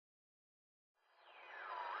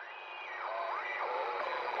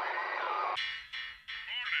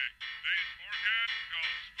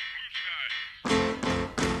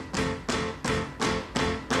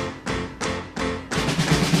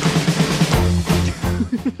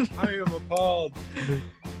called.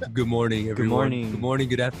 Good morning, everyone. Good morning. Good morning,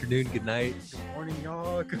 good afternoon, good night. Good morning,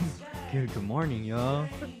 y'all. Good morning, y'all.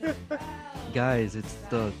 Guys, it's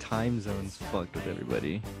the time zones fucked with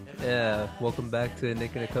everybody. Yeah, welcome back to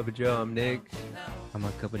Nick and a Cup of Joe. I'm Nick. I'm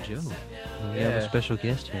a cup of Joe. We have a special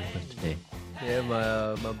guest here with us today. Yeah,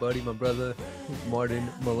 my buddy, my brother, Martin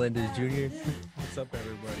Melendez Jr. What's up,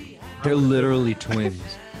 everybody? They're literally twins.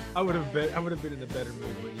 I would have been in a better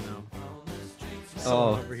mood, but you know.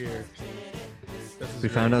 Oh. Over here. We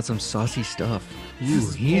found out some saucy stuff. This Ooh,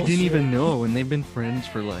 is he didn't bullshit. even know, and they've been friends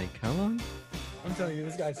for like how long? I'm telling you,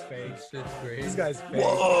 this guy's fake. Fifth grade. This guy's fake.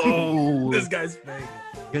 Whoa! This guy's fake.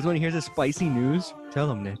 You guys want to hear the spicy news?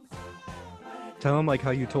 Tell him, Nick. Tell him like how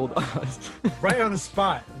you told us. Right on the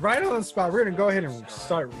spot. Right on the spot. We're gonna go ahead and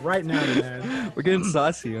start right now, man. We're getting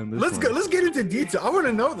saucy on this. Let's one. go. Let's get into detail. I want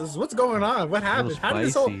to know this. What's going on? What happened?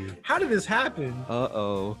 Spicy. How did this happen?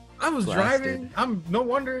 Uh-oh. I was Blasted. driving. I'm no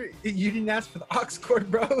wonder you didn't ask for the aux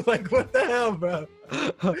cord, bro. Like what the hell, bro?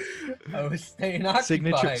 I was staying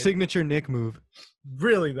occupied. Signature Nick move.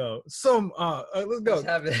 Really though. So let's go.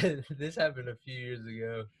 This happened a few years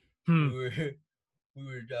ago. Hmm.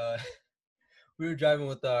 We were driving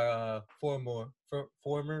with our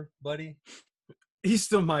former buddy. He's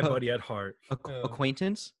still my buddy at heart.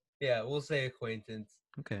 Acquaintance? Yeah, we'll say acquaintance.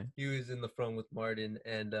 Okay. He was in the front with Martin,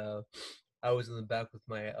 and I was in the back with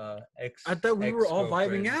my ex. I thought we were all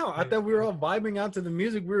vibing ex-girlfriend. out. I thought we were all vibing out to the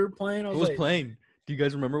music we were playing. I What was was like, playing? Do you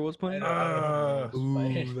guys remember what was playing? I don't Ooh,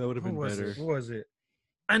 know. that would have What been was better. it? What was it?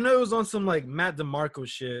 I know it was on some like Matt DeMarco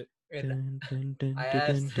shit. And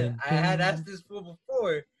I had asked this fool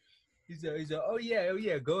before. He said, oh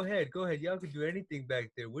yeah, go ahead. Y'all can do anything back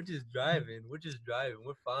there. We're just driving.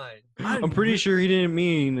 We're fine. I'm pretty sure he didn't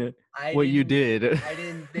mean what you did. I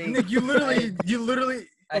didn't think. Nick, you literally.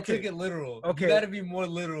 I Okay. took it literal. Okay. You gotta be more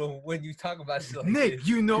literal when you talk about shit like Nick, this.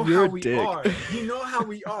 you know You're how a we dick. are. You know how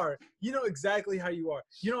we are. You know exactly how you are.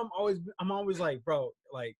 You know I'm always like, bro,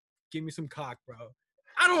 like, give me some cock, bro.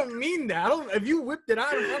 I don't mean that. If you whipped it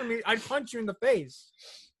out in front of me, I'd punch you in the face.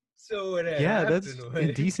 So what Yeah, that's happened was-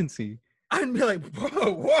 indecency. I'd be like,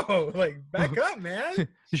 whoa, like, back up, man.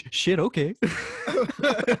 Shit, okay.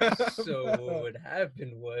 So what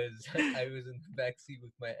happened was I was in the back seat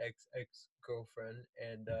with my ex-girlfriend,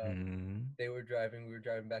 and they were driving. We were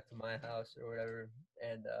driving back to my house or whatever,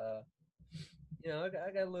 and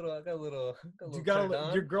I got a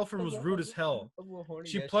little. Your girlfriend was rude as hell.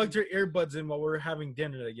 She plugged her earbuds in while we were having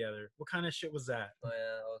dinner together. What kind of shit was that? Oh,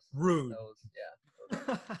 yeah, that was Rude. That was, yeah.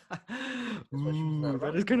 Ooh,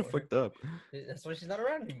 that is kind of fucked up. That's why she's not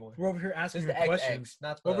around anymore. We're over here asking Just her the questions. ex,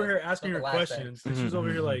 not Over the- here not asking the her last ex. questions. And she's over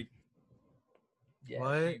here like, Yeah,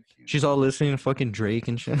 What? She's all listening to fucking Drake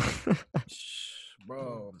and shit. shh,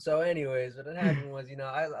 bro. So, anyways, what had happened was, we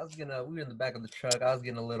were in the back of the truck. I was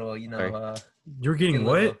getting a little, Sorry. You're getting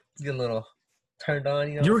what? Getting a little turned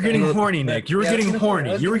on, You were getting horny, Nick. You were getting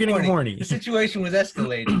horny. You were getting horny. The situation was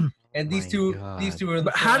escalating, and these My two God. were in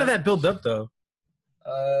the But how did front. that build up, though?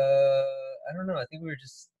 I don't know. I think we were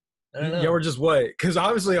just. I don't know. Yeah, we're just what? Because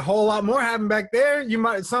obviously a whole lot more happened back there.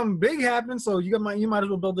 Something big happened, so you might as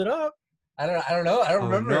well build it up. I don't know. I don't Oh,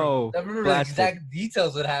 remember. no. I remember Blasted. the exact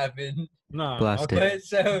details that happened. No, Blasted. okay. But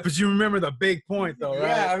so. But you remember the big point, though, Yeah,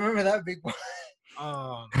 I right? remember that big one.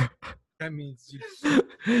 That means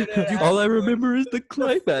All I remember is the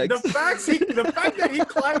climax. the fact that he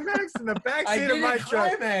climaxed in the I backseat of didn't my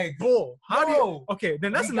truck. climax. Bull. How do you? No. Okay,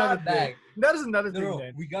 then that's We another got thing. back. That is another thing. No,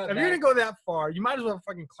 Then we got if back. you're gonna go that far, you might as well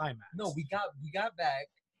fucking climax. No, we got back,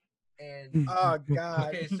 and Oh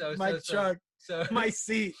God. Okay, so- my so- so- truck, so my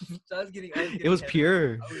seat. so I was getting It was head-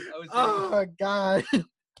 pure. I was Oh God.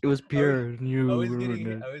 It was pure. You I was ruined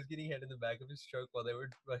getting it. I was getting head in the back of his truck while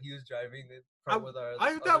he was driving the I- front with our.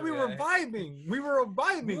 I thought other we were guy. vibing. We were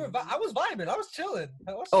vibing. I was vibing. I was chilling.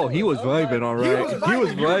 Oh, he was vibing, all He right. was He was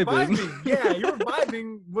vibing. You were vibing. Yeah, you were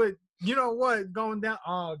vibing with you know what going down.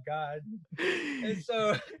 Oh God. And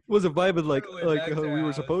so Wasn't vibing We're on the way back how to our we were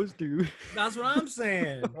house. supposed to. That's what I'm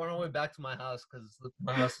saying. we're on our way back to my house because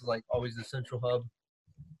my house is like always the central hub,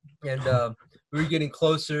 and we were getting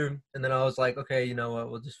closer. And then I was like, okay, you know what?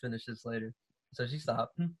 We'll just finish this later. So she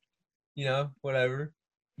stopped. Whatever.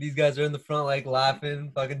 These guys are in the front, like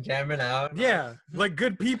laughing, fucking jamming out. Yeah, like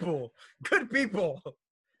good people. Good people.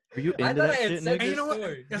 Are you I into thought that I had shit, said Nick? And you this know what?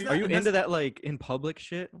 story. That's Dude, Are you that's- into that like in public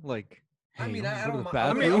shit? Like, I hey, mean, you I wanna go don't to the mi- I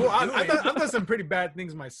I bathroom? mean, mean, I've done some pretty bad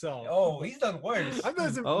things myself. Oh, he's done worse. I've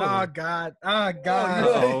done some. Oh. Oh God. Oh God.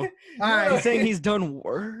 no. Uh-oh. All right. He's saying he's done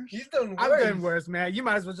worse. He's done worse. I've done worse, man. You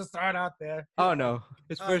might as well just start out there. Oh no.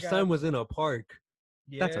 His Oh, first God. time was in a park.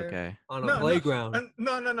 That's Yeah. okay. on a No, no, playground.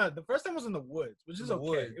 No. The first time was in the woods, which is In the okay.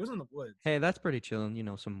 woods. It was in the woods. Hey, that's pretty chilling.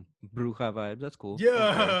 Some bruja vibes. That's cool.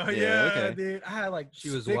 Yeah, Okay. yeah, Okay. dude. I had like She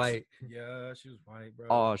was sticks- white. Yeah, she was white, bro.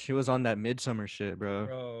 Oh, she was on that midsummer shit, bro.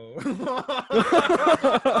 Bro.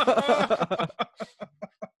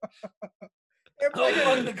 Oh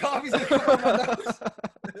fuck! The coffee's gonna come out my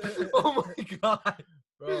nose. Oh my god,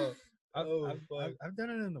 Bro, I've, Oh, I've, fuck. I've, I've done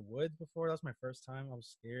it in the woods before. That was my first time. I was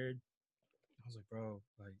scared. I was like, bro,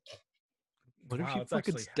 like, What if wow, she it's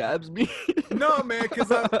fucking actually stabs me? no, man,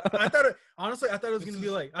 because I thought it, honestly, I thought it was gonna be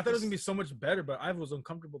like, I thought it was gonna be so much better, but I was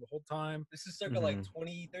uncomfortable the whole time. this is circa like Mhm.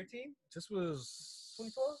 2013. This was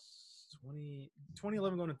 2012?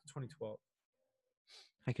 2011 going into 2012.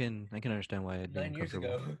 I can understand why I'd be 9 years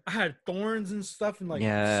uncomfortable. ago. I had thorns and stuff and like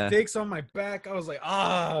Yeah. sticks on my back. I was like,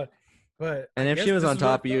 but And I if guess she was this on is what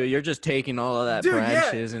top it of you, felt- you're just taking all of that Dude,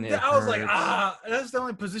 branches and it I was like, hurts. that's the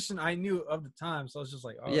only position I knew of the time. So I was just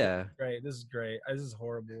like, oh, Yeah. great, this is great. This is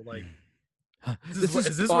horrible. Like, This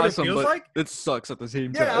is this what it awesome, feels but like? it sucks at the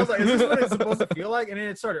same time. Yeah, I was like, is this what it's supposed to feel like? And then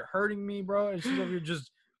it started hurting me, bro. And she's over here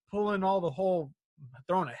just pulling all the whole,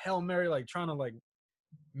 throwing a Hail Mary, like trying to like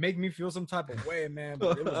make me feel some type of way, man.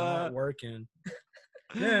 But it was not working.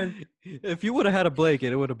 Then, if you would have had a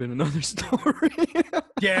blanket, it would have been another story.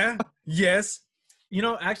 yeah, yes. You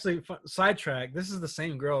know, actually, sidetrack. This is the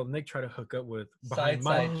same girl Nick tried to hook up with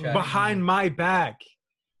Sidetrack. behind my back.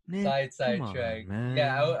 Nick, Side come on, track. man.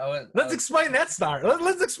 Yeah, I was. Let's explain that start.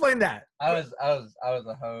 Let's explain that. I was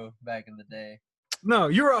a hoe back in the day. No,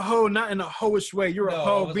 you're a hoe, not in a hoish way. You're No, a I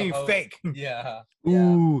hoe was a being hoe. fake. Yeah.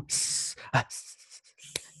 Ooh.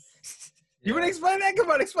 You want yeah. to explain that? Come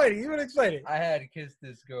on, explain it. You want to explain it? I had kissed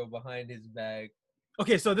this girl behind his back.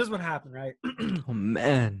 Okay, so this is what happened, right? Oh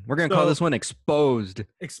man, we're gonna call So- this one exposed.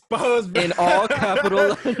 Exposed In all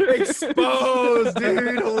capital letters. Exposed,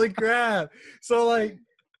 dude. Holy crap. So like,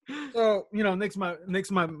 Nick's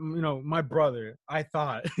my my brother. I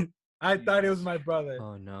thought it was my brother.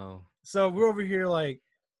 Oh no. So we're over here like,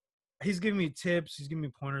 he's giving me tips, he's giving me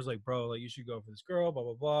pointers like, bro, like you should go for this girl, blah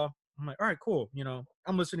blah blah. I'm like, all right, cool.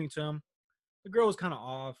 I'm listening to him. The girl was kind of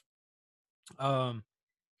off.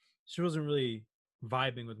 She wasn't really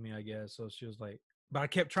vibing with me, I guess. So she was like, but I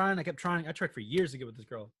kept trying. I tried for years to get with this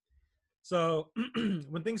girl. So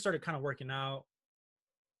when things started kind of working out,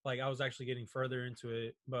 like I was actually getting further into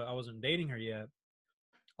it, but I wasn't dating her yet.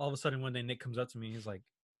 All of a sudden, one day Nick comes up to me. He's like,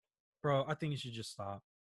 bro, I think you should just stop.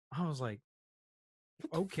 I was like,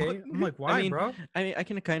 okay. fuck? I'm like, why, I mean, bro? I mean, I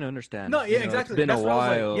can kind of understand. No, yeah, It's exactly. been That's a what I was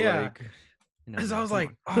like, while. yeah. Like, Because I was come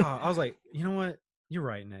like, on. you know what? You're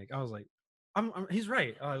right, Nick. I was like, he's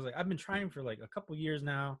right. I was like, I've been trying for like a couple years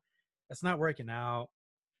now. It's not working out.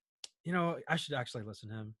 I should actually listen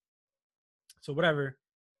to him. So whatever.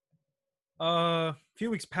 A few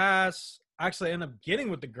weeks pass. I actually end up getting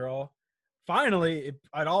with the girl. Finally, it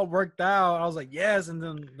all worked out. I was like, yes. And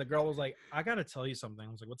then the girl was like, I gotta tell you something.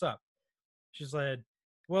 I was like, what's up? She said,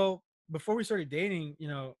 well, before we started dating,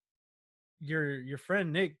 your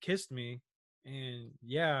friend Nick kissed me. And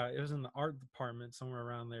yeah, it was in the art department somewhere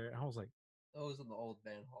around there. And I was like, That was in the old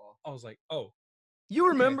band hall. oh. You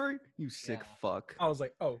remember? You sick Yeah. fuck. I was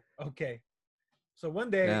like, oh, okay. So one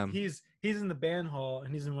day Damn. he's in the band hall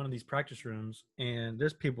and he's in one of these practice rooms and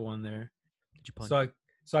there's people in there. Did you punch?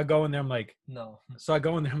 So I go in there. I'm like, No,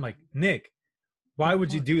 Nick, why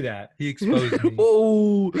would you do that? he exposed me.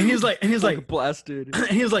 Oh, And he's like, blasted. and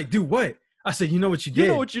he was like, dude, what? I said, you know what you did? You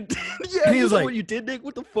know what you did? Yeah, And he you was know like- what you did, Nick?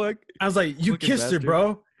 What the fuck? I was like, you Fucking kissed her, bastard.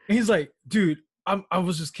 bro. And he's like, dude, I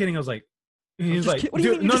was just kidding. I was like, and I was he's just like, kid- what do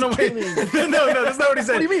you dude, mean you're no, just wait. kidding? no, that's not what he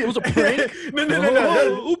said. What do you mean? It was a prank?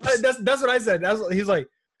 No. Oops. That's what I said. He's like,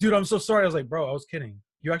 dude, I'm so sorry. I was like, bro, I was kidding.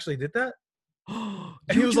 You actually did that? And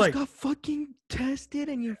he was like- got fucking tested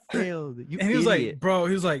and you failed. You And he was idiot. like, bro,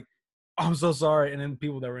 he was like, I'm so sorry. And then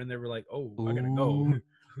people that were in there were like, oh, I gotta go. Ooh.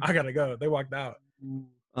 I gotta go. They walked out.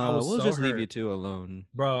 I was we'll so just leave hurt. you two alone.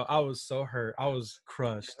 Bro, I was so hurt. I was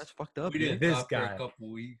crushed. That's fucked up. We man. didn't This talk for guy. a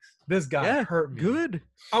couple weeks. This guy Yeah, hurt me. Good.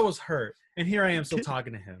 I was hurt. And here I am still Kid-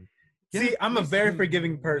 talking to him. Yeah, See, I'm a very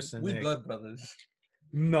forgiving person. We Nick. blood brothers.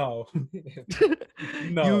 No.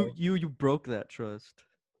 No. You broke that trust.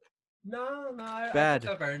 No, I Bad.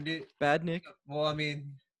 think I've earned it. Bad, Nick. Well, I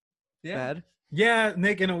mean, yeah. Bad. Yeah,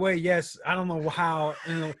 Nick, in a way, yes. I don't know how.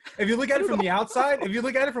 If you look at it from the outside,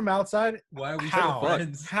 Why are we how? still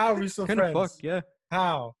friends? How are we still Kind friends? of fucked. Yeah.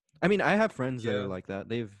 How? I mean, I have friends that Yeah. are like that.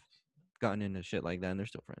 They've gotten into shit like that, and they're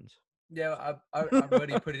still friends. Yeah, our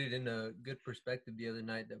buddy put it in a good perspective the other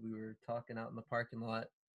night that we were talking out in the parking lot.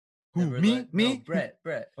 Who, Never me? let- Me? No,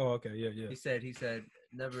 Brett. Oh, okay. Yeah, He said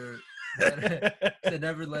never yeah. said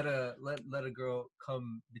never let a girl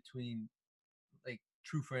come between, like,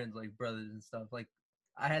 true friends, like brothers and stuff. Like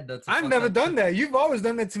I had that. I've never done that. You've always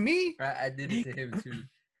done that to me. I did it to him too.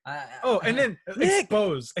 And then Nick!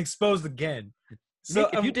 exposed again. Nick,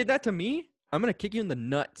 if you did that to me, I'm gonna kick you in the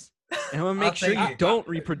nuts. And I'm gonna make sure take you it. don't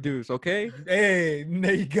reproduce, okay? Hey,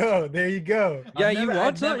 there you go. There you go. Yeah, you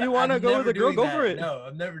want to? You wanna go with a girl? Go for it. No,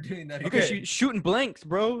 I'm never doing that. Okay, again. shooting blanks,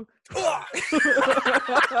 bro.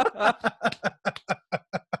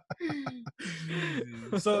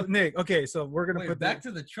 So Nick, okay, so we're gonna Wait, put back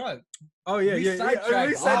to the truck. Oh yeah, we yeah. sidetracked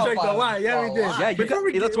We sidetracked a lot. Yeah, we did. lot. Yeah, you Before got,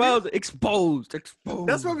 we that's get- why I was exposed.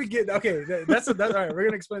 That's what we get. Okay, that's all right. We're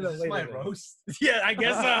gonna explain that This is my later. then. roast. Yeah, I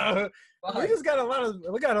guess so. We Fuck. just got a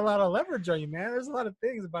lot of leverage on you, man. There's a lot of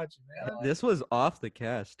things about you, man. This was off the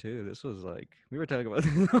cast too. This was like we were talking about.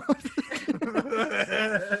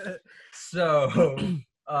 So,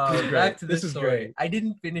 This is great. back to This this is story. great. I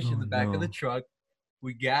didn't finish in Oh, the back of the no. truck.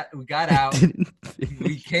 We got out.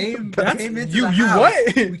 We came That's into you. the You house.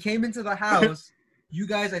 what? We came into the house. You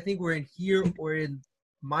guys, I think, were in here or in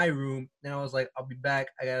my room. And I was like, I'll be back.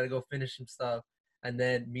 I gotta go finish some stuff. And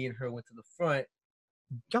then me and her went to the front.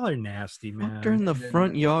 Y'all are nasty, man. Fucked her in the And then-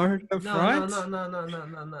 front yard. The No, front?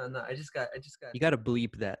 no. I just got. You gotta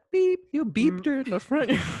bleep that. Beep. You beeped her in the front.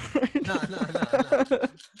 No.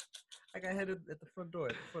 I got hit at the front door.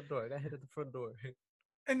 I got hit at the front door.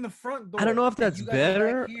 In the front door. I don't know if that's You guys were back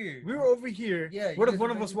better. here. We were over here. Yeah, you What if guys one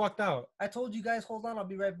were of back us here. walked out? I told you guys, hold on, I'll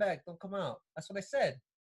be right back. Don't come out. That's what I said.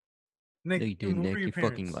 Nick, No, you didn't, where were Nick. your You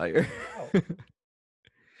fucking parents? liar.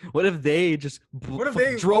 What if they just? What if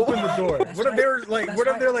they drove opened the door? That's What if why- they were like? that's What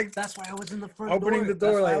if why- they're like? That's why I was in the front Opening the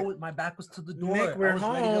door, That's why I like, was, my back was to the door. Nick, we're I was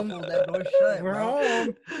ready home. to hold that door shut. We're bro.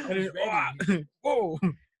 home. I And was then, ready. whoa.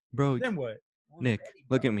 Bro, Then what? I was Nick, ready,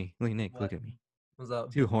 look bro. at me. Look, Nick, What? look at me. What's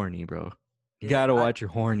up? Too horny, bro. You Yeah, gotta I- watch your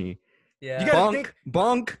horny. Yeah. You gotta Bonk,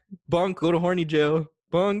 think- bonk, go to horny jail.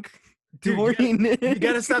 Bonk. Too Dude, horny, Nick. You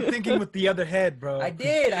gotta stop thinking with the other head, bro. I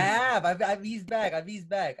did. I have. I've eased back. I've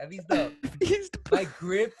eased up. My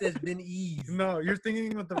grip has been eased. No, you're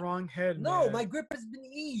thinking with the wrong head. No, man. my grip has been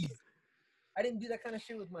eased. I didn't do that kind of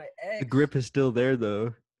shit with my ex. The grip is still there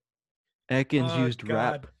though. Ekins Oh, used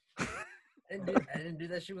God. rap. I didn't do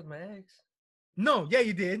that shit with my ex. No, yeah,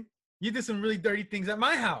 you did. You did some really dirty things at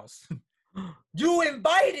my house. You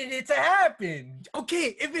invited it to happen.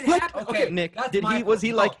 Okay, if it What? happened, Okay, okay. Nick, that's did my he? Was fault. he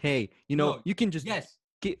No. like, hey, you know, No. you can just Yes.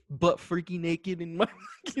 get butt freaky naked in my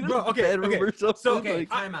Bro, okay, bedroom okay. or something? So, Okay, like,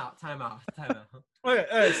 time out. Okay, all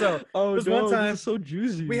right, so oh this no, one this time, is so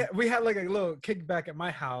juicy. we had like a little kickback at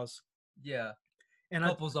my house, Yeah. and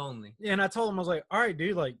Couples only. I told him, I was like, all right,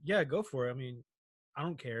 dude, like, yeah, go for it. I mean, I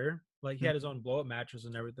don't care. Like, he had his own blow up mattress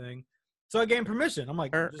and everything. So I gave him permission. I'm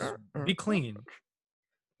like, just be clean.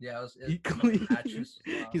 Yeah, it was. He It, clean. mattress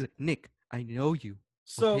was wild. He's like, Nick, I know you.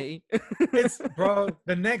 So Okay? it's, bro,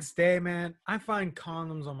 the next day, man, I find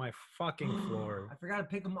condoms on my fucking floor. I forgot to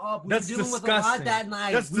pick them up. We That's were dealing with a lot disgusting. that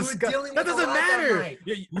night. That's we were disgusting. dealing That with a doesn't lot that matter. night.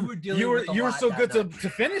 Yeah, We were dealing You were with a you were lot so that good to, night. to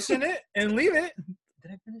finish in it and leave it.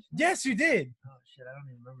 Did I finish? that? Yes, you did. Oh shit, I don't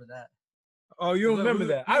even remember that. Oh, you We- remember we-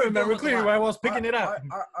 that? we I were remember dealing with a clearly lot. while I was picking it up.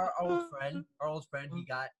 Our old friend, he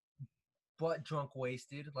got butt drunk,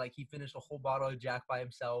 wasted. Like he finished a whole bottle of Jack by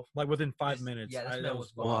himself. Like within 5 This- minutes. Yeah, this that man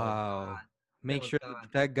was wild. Wow. gone. Make was sure gone.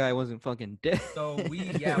 that guy wasn't fucking dead. So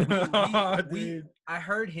we Oh, we dude. I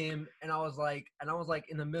heard him and I was like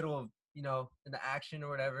in the middle of in the action or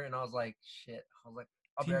whatever, and I was like, shit. I was like,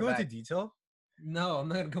 I'll Can be you right go into back. detail? No, I'm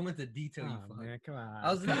not gonna go into detail. You Oh, fuck. man, come on.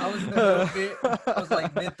 I was in the middle of it. I was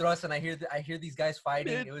like mid thrust, and I hear these guys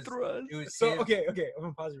fighting. It was so him, okay. I'm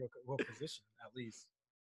gonna pause you real quick. What position, at least?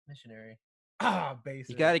 missionary. Ah, basic.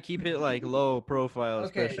 You gotta keep it like low profile,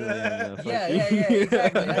 Okay. especially. In, Yeah,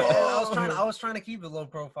 exactly. And Oh. I was trying to keep it low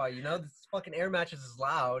profile. This fucking air mattress is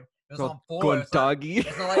loud. It was Go, on floor. going It's not, doggy.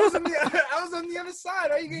 it's not I was, like on the, I was on the other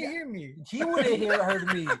side. How you gonna Yeah. hear me? he would have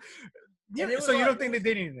heard me. Yeah, And it was so you like- don't think they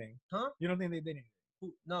did anything? Huh? You don't think they did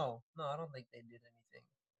anything? No, I don't think they did anything.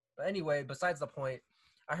 But anyway, besides the point,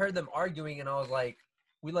 I heard them arguing, and I was like,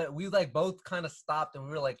 we both kind of stopped, and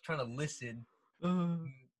we were like trying to listen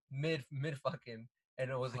mid fucking,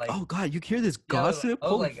 and it was like, oh God, you hear this yeah, gossip? I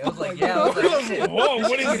was Holy like, fuck. yeah, I was like, shit, Whoa, this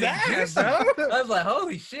what shit is getting that, juicy. bro? I was like,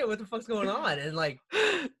 holy shit, what the fuck's going on? And like,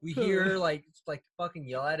 we hear her like fucking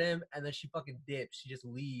yell at him, and then she fucking dips. She just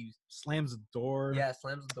leaves. Slams the door. Yeah,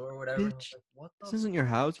 slams the door or whatever. And I was Bitch, like, what the? This isn't your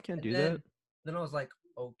house. You can't And do then, that. Then I was like,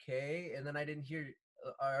 okay. And then I didn't hear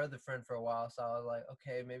our other friend for a while, so I was like,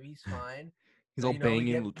 okay, maybe he's fine. He's So, all you know, we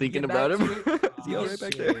banging, get- we thinking get about back him. to it. Is he all right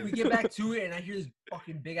back shit. there? We get back to it, and I hear this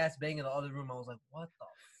fucking big ass bang in the other room. I was like, what the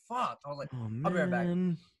fuck? I was like, Oh I'll be right back.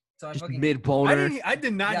 man. So I Just fucking mid boner. I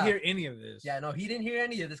did not Yeah. hear any of this. Yeah, no, he didn't hear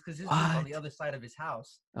any of this because his room's on the What? other side of his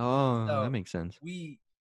house. Oh, So, that makes sense.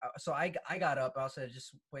 So I got up. I said,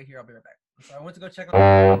 just wait here. I'll be right back. So I went to go check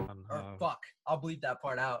on. Or fuck, I'll bleep that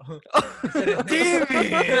part out. Damn it!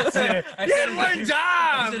 I You said had one I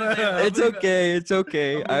job! should've said it. It's okay. It's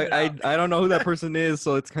okay. I'll leave it out. I don't know who that person is,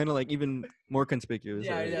 so it's kind of like even more conspicuous.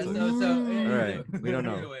 Yeah, yeah. Alright, So All right, we don't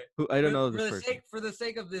know. either way. Who I don't know For this the person. for the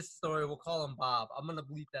sake of this story, we'll call him Bob. I'm gonna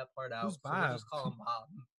bleep that part out. Who's So we'll Bob? just call him Bob.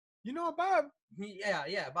 You know, Bob.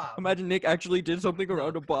 Yeah, Bob. Imagine Nick actually did something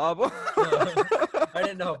around a Bob. I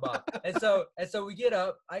didn't know Bob. And so we get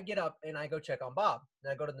up. I get up and I go check on Bob.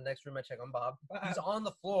 And I go to the next room. I check on Bob. He's on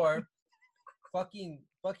the floor, fucking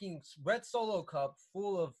red Solo cup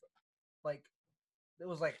full of like there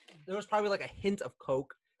was probably like a hint of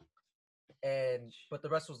Coke, but the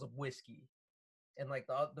rest was of whiskey, and like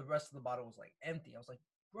the rest of the bottle was like empty. I was like,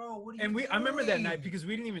 bro, what are you? And I remember that night doing?" because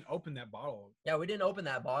we didn't even open that bottle. Yeah, we didn't open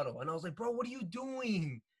that bottle, and I was like, bro, what are you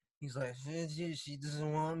doing? He's like, she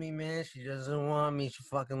doesn't want me, man. She doesn't want me. She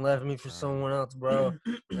fucking left me for someone else, bro.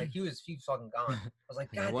 Like he was fucking gone. I was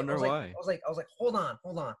like, God, I wonder I was why. like, hold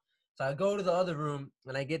on. So I go to the other room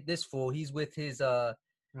and I get this fool. He's with his Oh,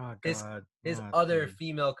 His- God. his Oh, other dude.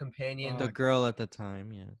 female companion. The girl at the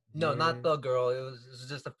time, yeah. No, not Yeah. the girl. It was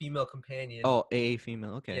just a female companion. Oh, a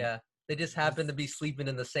female. Okay. yeah. They just happened to be sleeping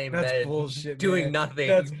in the same That's bed, bullshit, doing man. nothing.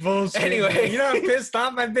 That's bullshit. Anyway. You know how pissed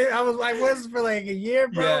off I've been? I was like, what's for like a year,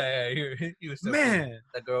 bro? yeah, he was so pissed. Man.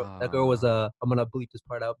 That girl was I'm gonna bleep this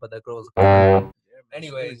part out, but that girl was a Yeah, man, she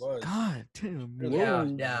Anyways. really was. God damn. Really?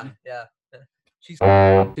 whoa. yeah. She's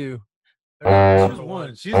too. She was Number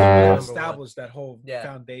one. She's the one that Number one. established that whole Yeah.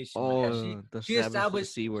 foundation. Oh, she she established-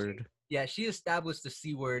 established the C word. Yeah, she established the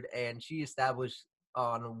C word, and she established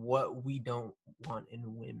on what we don't want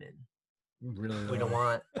in women. Really, We though. don't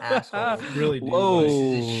want assholes. Really, dude. Whoa.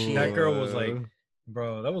 Shit. That girl was like,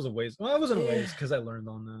 bro, that was a waste. Well, that wasn't a waste because I learned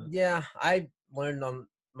on that. Yeah, I learned on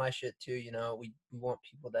my shit too. You know, we want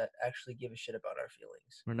people that actually give a shit about our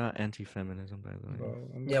feelings. We're not anti-feminism, by the way. Bro,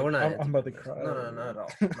 Yeah, we're not I'm about to anti-feminist. cry. No, not at all.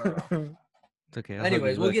 Not at all. It's okay. I'll hug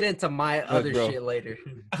Anyways, you. we'll Look. get into my other bro. shit later.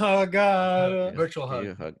 Oh God! Yeah, Virtual give hug.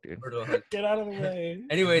 you a hug, dude. Virtual hug. Get out of the way.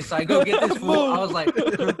 Anyway, so I go get this fool. I was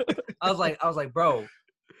like, bro,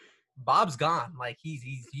 Bob's gone. Like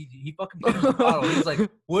he fucking finished the bottle. He's like,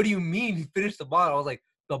 what do you mean he finished the bottle? I was like,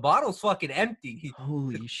 the bottle's fucking empty.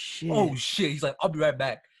 Holy shit. Oh shit. He's like, I'll be right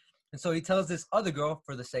back. And so he tells this other girl,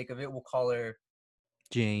 for the sake of it, we'll call her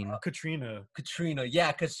Jane. Katrina. Katrina.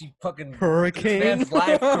 Yeah, because she fucking Hurricane. expands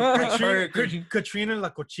life from Katrina, Katrina. Katrina La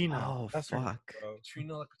Cochina. Oh, That's her name, fuck. bro.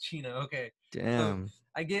 Katrina La Cochina. Okay. Damn.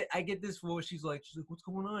 I get this fool. She's like, what's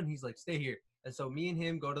going on? He's like, stay here. And so me and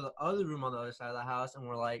him go to the other room on the other side of the house, and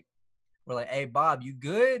we're like, hey Bob, you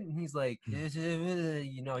good? And he's like,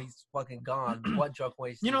 you know, he's fucking gone, butt drunk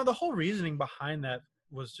wasted. You know, the whole reasoning behind that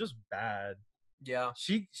was just bad. yeah,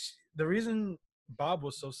 The reason Bob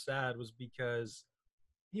was so sad was because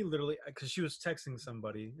he literally, because she was texting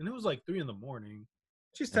somebody, and it was like 3 a.m.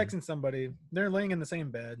 She's Yeah. texting somebody. They're laying in the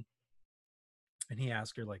same bed, and he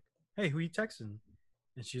asked her like, "Hey, who you texting?"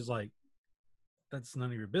 And she's like, "That's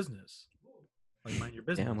none of your business. Like, mind your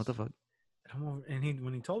business." Damn, what the fuck? And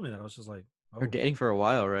when he told me that, I was just like, We're dating for a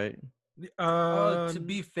while, right? to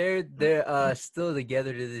be fair, they're still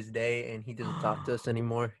together to this day, and he doesn't talk to us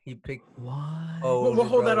anymore. He picked. What? Oh, we'll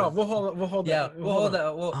hold that brother. off. We'll hold Yeah, that. we'll hold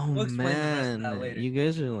that. We'll Oh explain the rest of man, that later. you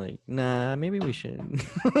guys are like, nah, maybe we should.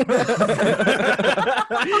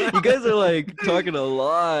 You guys are like talking a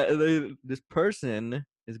lot. And this person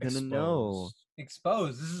is gonna know.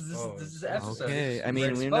 Exposed. This is the episode. Okay, I We're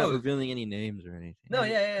mean, we're not exposed. revealing any names or anything. No,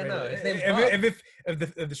 yeah, no. His name's Bob.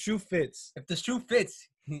 If the shoe fits. If the shoe fits,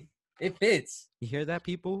 it fits. You hear that,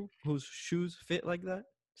 people whose shoes fit like that?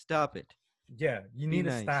 Stop it. Yeah, you Be need to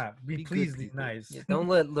nice. stop. Be good Please be people. nice. Yeah, don't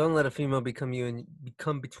let a female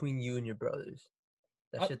become between you and your brothers.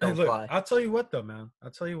 That shit don't Look, fly. I'll tell you what though, man.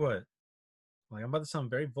 I'll tell you what. Like, I'm about to sound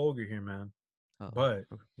very vulgar here, man. Oh, But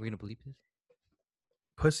we're gonna bleep this.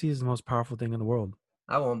 pussy is the most powerful thing in the world.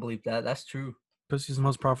 I won't believe that. That's true. Pussy is the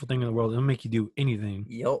most powerful thing in the world. It'll make you do anything.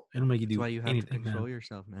 Yup. It'll make you That's do why you have to anything, control man.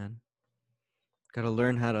 yourself, man. Gotta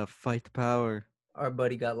learn how to fight the power. Our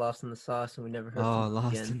buddy got lost in the sauce, and we never heard Oh, from him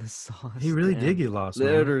lost again. in the sauce. He really damn. did get lost, man.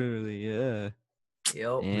 Literally, yeah.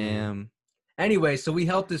 Yup. Damn. Anyway, so we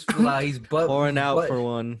helped this fool out. He's Pouring out butt, for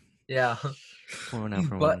one. Yeah. Pouring out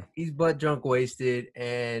for one. He's butt drunk, wasted,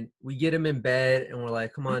 and we get him in bed, and we're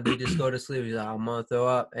like, "Come on, dude, just go to sleep." He's like, "I'm gonna throw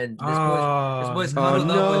up," and this boy's Oh,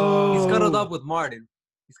 cuddled no. up with Martin.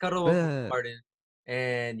 He's cuddled up with Bet. Martin,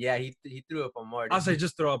 And yeah, he threw up on Marty. I'll say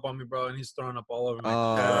just throw up on me, bro, and he's throwing up all over my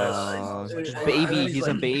Oh, chest. and baby, then he's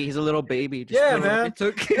like, he's a little baby. Just Yeah, throw up. man. It's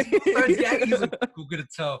okay. starts gagging. He's like, go get a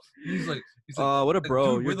towel. He's like, What a like, bro.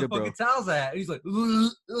 Dude, You're where the good, bro. fucking towels at? And he's like, I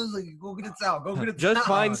was like, go get a towel. Go get a towel. Just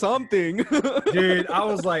find something. Dude, I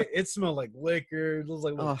was like, it smelled like liquor. It was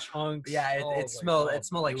like little Oh. chunks. Yeah, Oh, I it was smelled. oh, It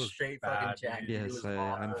smelled like was straight bad, fucking Jack. dude. It Yes, was I'm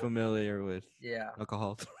awful. familiar with Yeah.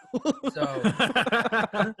 alcohol.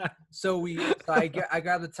 So I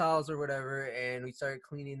grabbed the towels or whatever, and we started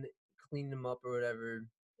cleaning them up or whatever.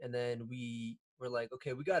 And then we were like,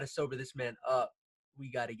 okay, we got to sober this man up.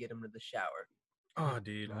 We got to get him to the shower. Oh,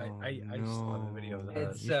 dude, I just saw the video of And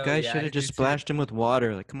that. so, You guys yeah, should I have just did too. splashed him with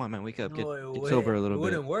water. Like, come on, man, wake up, get sober a little It bit.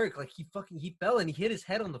 wouldn't work. Like he fell and he hit his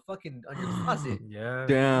head on your closet. Yeah.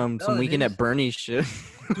 Damn, No, some it weekend is. at Bernie's shit.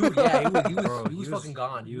 Dude, yeah, he was Bro, fucking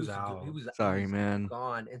gone. he was out. Sorry, man.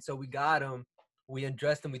 Gone. And so we got him. We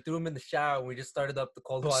undressed him. We threw him in the shower. And we just started up the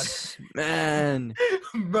cold water. Man.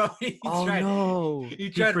 Bro, he Oh tried. no. He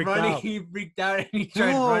tried freaked running. out. He freaked out and he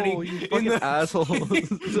tried No, running. you in fucking the- asshole. he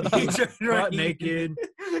tried Butt running. naked.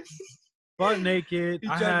 Butt naked. He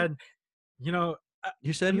I tried- had, you know,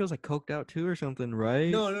 You said he was like coked out too or something, right?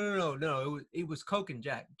 No. It was Coke and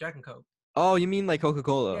Jack and Coke. Oh, you mean like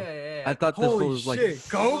Coca-Cola? Yeah. I thought this holy was like shit,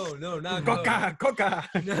 Coke, No, not Coke. Coca.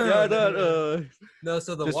 No, yeah, that no.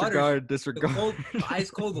 So the water, disregard. the ice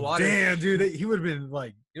cold water. Damn, dude, he would have been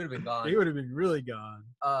like, He would have been gone. he would have been really gone.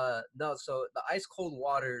 No, so the ice cold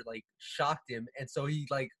water like shocked him, and so he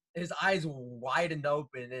like his eyes widened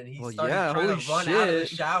open, and he Well, started yeah, trying holy to run out of the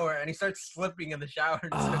shit. shower, and he starts slipping in the shower.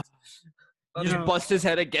 And Ah. starts, You Just know- bust his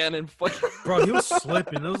head again and fucking. Bro, he was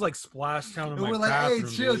slipping. It was like splash town in And my we're like, hey,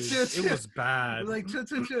 bathroom. chill, dude. chill, chill. It was bad. we're like, chill,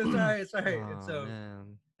 it's all right. Oh,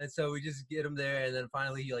 man. And so we just get him there, and then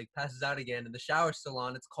finally he like passes out again, and the shower's still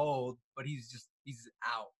on. It's cold, but he's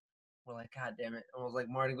out. We're like, God damn it! And I was like,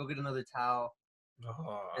 Martin, go get another towel.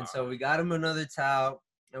 And so we got him another towel,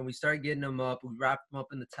 and we start getting him up. We wrap him up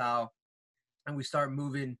in the towel, and we start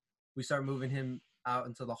moving him out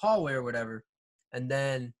into the hallway or whatever. And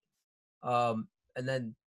then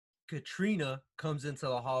Katrina comes into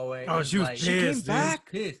the hallway. Oh, and she was like, pissed, She came dude.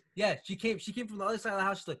 back? Pissed. Yeah, she came from the other side of the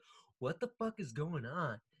house. She's like, what the fuck is going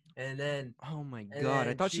on? And then Oh my And god! I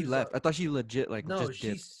then thought she she's left. like- I thought she legit like no, just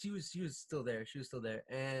dipped. she was still there. She was still there.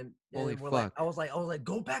 And Holy we're like, fuck. I was like,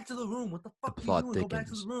 go back to the room. What the fuck are plot you doing? Go back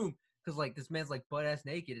to thickens. the room. Because like this man's like butt ass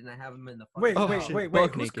naked, and I have him in the fucking Wait, Oh, wait, shit. wait,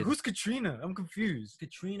 Buck wait. naked. Who's Katrina? I'm confused.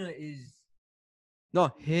 Katrina is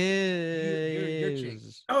No, your chick.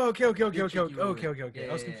 his. Oh, okay. Your chick you were with.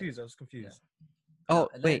 I was Yeah. confused. I was confused. Oh,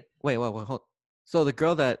 and then- wait, hold. So the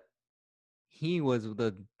girl that he was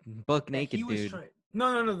the buck naked he was dude. trying.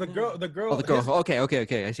 No. The girl. Oh, the girl. his-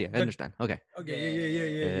 Okay. I see. I understand. Okay.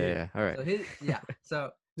 Okay. Yeah. All right.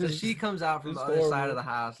 So so This- she comes out from this the is other side horrible. of the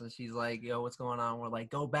house, and she's like, "Yo, what's going on?" We're like,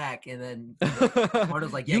 "Go back," and then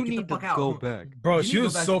Marta's like, "Yeah, you get the need to fuck out." go back. Bro, You need she to go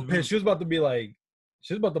was back so to the room. pissed. She was about to be like,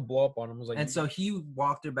 she was about to blow up on him. I was like, And so he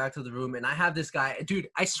walked her back to the room, and I have this guy, dude.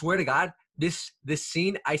 I swear to God, this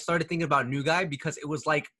scene, I started thinking about New Guy because it was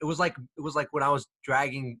like when I was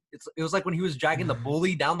dragging. It was like when he was dragging the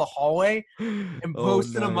bully down the hallway and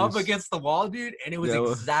posting him up against the wall, dude. And it was Yeah,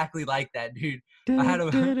 well- exactly like that, dude. I had a-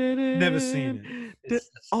 Never seen It's-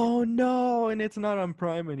 Oh no, and it's not on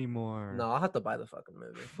Prime anymore. No, I'll have to buy the fucking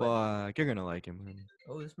movie. But- Fuck, you're gonna like him. Man.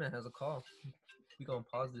 oh, this man has a call. We gonna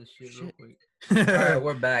pause this shit real Shit. quick. it. All right,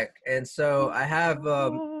 we're back, and so I have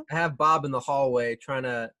Bob in the hallway trying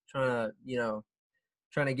to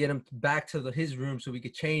get him back to his room so we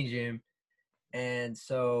could change him. And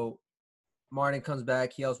so Martin comes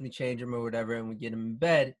back, he helps me change him or whatever, and we get him in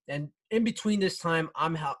bed. And in between this time,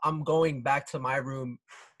 I'm going back to my room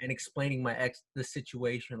and explaining my ex the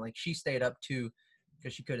situation. Like she stayed up too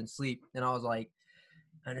because she couldn't sleep, and I was like,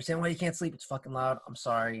 I understand why you can't sleep. It's fucking loud. I'm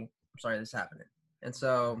sorry this is happening. And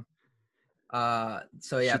so yeah,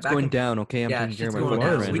 Shit's back going in- down. Okay, I'm yeah, taking care of shit's my going fucking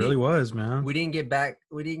down. was. It friend. really was, man. we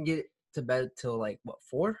didn't get to bed till like what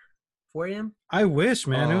 4 a.m. I wish,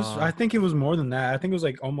 man. It was. Aw. I think it was more than that. I think it was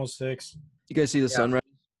like almost 6. You guys see the Yeah. sunrise?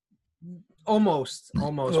 Almost.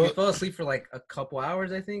 We fell asleep for like a couple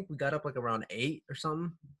hours. I think we got up like around 8 or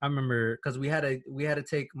something I remember. because we had to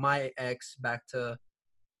take my ex back to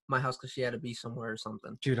my house because she had to be somewhere or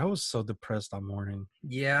something. Dude, I was so depressed that morning.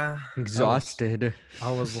 Yeah, Exhausted.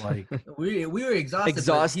 I was like, we were exhausted. but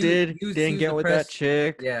Exhausted. he was Didn't get with that depressed.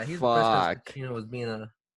 chick. Yeah, he's depressed 'cause Fuck. Katrina was being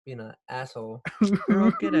an asshole.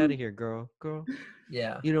 Girl, get out of here, girl.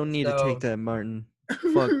 Yeah. You don't need to So- take that, Martin.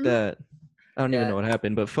 Fuck that. I don't even Yeah. know what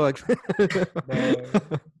happened, but fuck.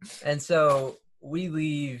 And so we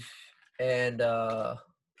leave and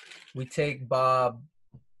we take Bob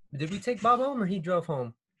Did we take Bob home or he drove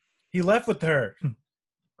home? He left with her,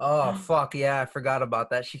 Oh fuck yeah, I forgot about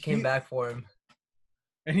that. She came He- back for him.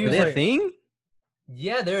 and he Are was they a like, thing?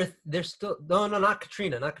 Yeah, they're still no, not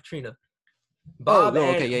Katrina, not Katrina. Bob no,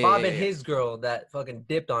 and okay, yeah, Bob yeah, and yeah. his girl that fucking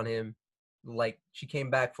dipped on him, like she came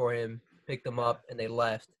back for him, picked him up, and they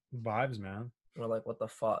left. vibes, man. We're like, what the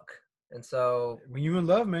fuck? And so When you in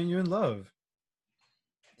love, man, you in love.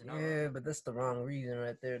 yeah, but that's the wrong reason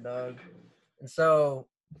right there, dog. And so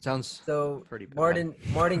Sounds pretty bad.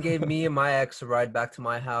 Martin gave me and my ex a ride back to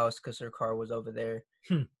my house because her car was over there.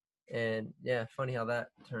 Hmm. And yeah, funny how that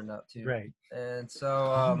turned out too. Right. And so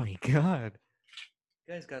Oh my god.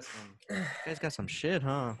 You guys got some shit,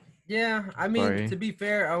 huh? yeah, I mean, Sorry. to be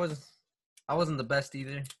fair, I wasn't the best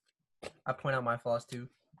either. I point out my flaws too.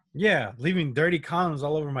 Yeah, leaving dirty condoms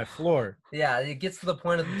all over my floor. Yeah, it gets to the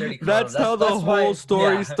point of the dirty condoms. That's how the that's why- whole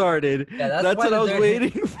story yeah. started. Yeah, that's that's why what the I was dirty-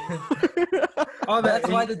 waiting for. Oh, That's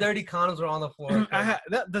why the dirty condoms were on the floor.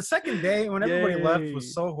 The second day when everybody left Yay.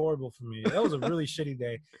 was so horrible for me. That was a really shitty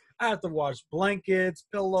day. I had to wash blankets,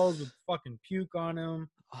 pillows with fucking puke on them.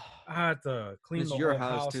 I had to clean It's the your whole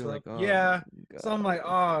house too, up. like, oh yeah. my So I'm God. like,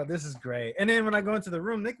 oh, this is great. And then when I go into the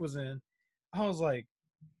room Nick was in, I was like,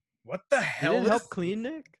 what the You hell? didn't is help clean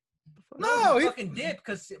Nick? The fuck? No, he he- fucking did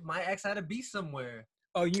because my ex had to be somewhere.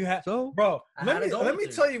 Oh, you had, So bro. I Let had to me go let me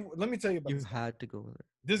with her. tell you. Let me tell you about you this, had to go there.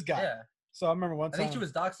 this guy. Yeah, So I remember one I time. think she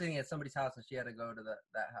was doxing at somebody's house and she had to go to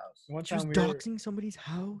that house. One She was time we were, doxing somebody's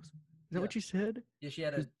house. Is that what you said? Yeah, she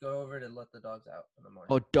had to go over to let the dogs out in the morning.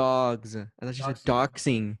 Oh, dogs. I thought you said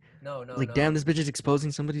doxing. No, no, Like, no. damn, this bitch is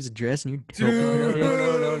exposing somebody's address and you're Dude,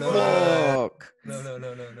 helping her. Fuck.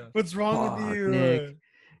 no. What's wrong with Fuck, you? Nick.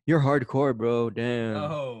 You're hardcore, bro. Damn.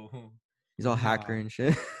 Oh. He's all hacker Nah. and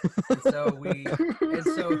shit. And so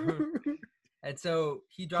and so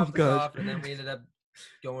he dropped us gosh. off, and then we ended up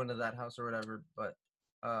going to that house or whatever. But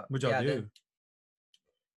What'd y'all yeah, do? then-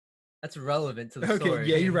 that's relevant to the Okay, story.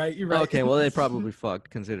 yeah, you're right. You're right. Okay, well, they probably fucked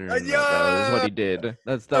considering that was yeah. what he did.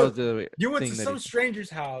 That No, was the You went thing to that some he- stranger's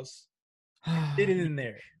house, did it in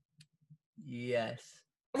there. Yes.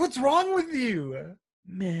 What's wrong with you?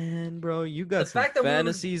 Man, bro, you got The some fact that we were-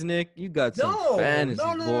 fantasies, Nick. You got some No. fantasies,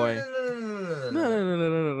 No. boy. No.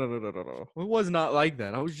 No. It was not like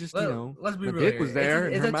that. I was just, Let's be my real dick here. was there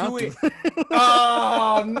It's and a her mouth two-way- was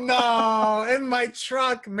Oh no! In my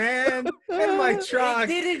truck, man. In my truck.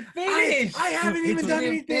 It didn't finish. I haven't It even done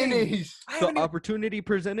didn't anything. finish. I The haven't even- opportunity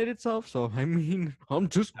presented itself, so I mean, I'm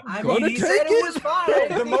just I gonna mean, he take said it. it was fine.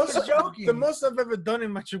 the He most was joking. the most I've ever done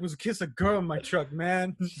in my truck was kiss a girl in my truck,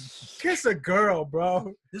 man. Kiss a girl,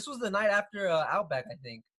 bro. This was the night after Outback, I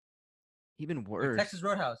think. Even worse. Texas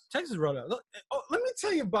Roadhouse. Texas Roadhouse. Look, oh, let me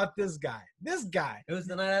tell you about this guy. This guy. It was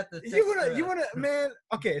the night after. You Texas wanna, Roadhouse. man?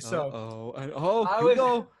 Okay, so oh, here we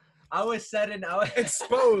go. I was setting. I was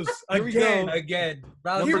expose Here we again. go. again.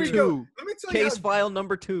 Number Here we two. go. Let me tell you Case how file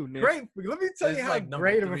number 2, Nick. great. Let me tell It's you how like number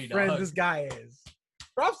great of a 3, friend dog. this guy is.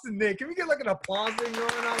 Props to Nick. Can we get like an applause thing going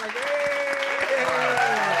on? Like,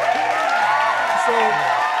 hey! So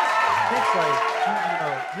Nick's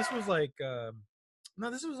like, this was like, no,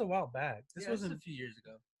 this was a while back. This This was wasn't. a few years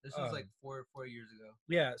ago. This was um, like four years ago.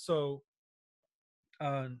 Yeah. So,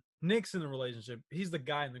 Nick's in a relationship. He's the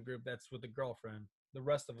guy in the group that's with the girlfriend. The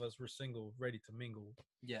rest of us were single, ready to mingle,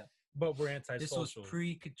 Yeah. but we're This antisocial. was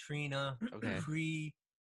pre Katrina. Okay. Pre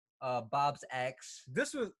Bob's ex.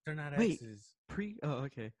 This was. They're not Wait. exes. Oh,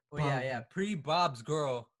 okay. Well, yeah. Pre Bob's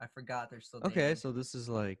girl. I forgot they're still dating. Okay, so this is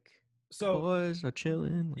like So boys are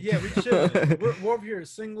chilling. yeah, we chilling. we're over here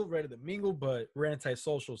single, ready to mingle, but we're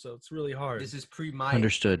antisocial, so it's really hard. This is pre my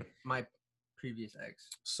Understood. my previous ex.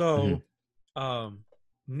 So,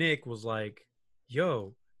 Nick was like,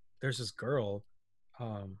 "Yo, there's this girl.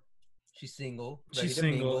 She's single. She's ready to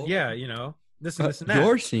single. mingle. Yeah, you know, this and this and that.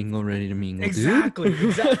 You're single, ready to mingle, Exactly, dude.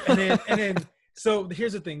 exactly. And then, so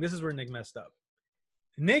here's the thing. This is where Nick messed up.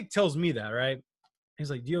 Nick tells me that, right? He's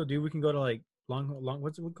like, "Yo, dude, we can go to like long.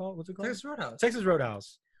 What's it called? What's it called? Texas Roadhouse. Texas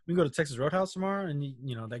Roadhouse. We can go to Texas Roadhouse tomorrow, and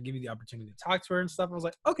you know that give you the opportunity to talk to her and stuff." I was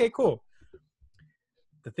like, "Okay, cool."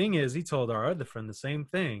 The thing is, he told our other friend the same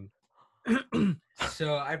thing.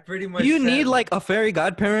 So I pretty much. Do you said- need like a fairy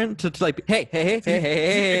godparent to like,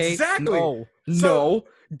 hey, Exactly. No, So-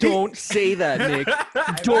 don't say that, Nick.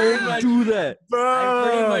 pretty Don't much- do that. I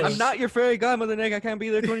pretty much- I'm not your fairy godmother, Nick. I can't be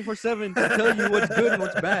there 24/7 to tell you what's good and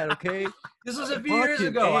what's bad. Okay. This was a few years Fucking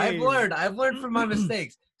ago. A. I've learned from my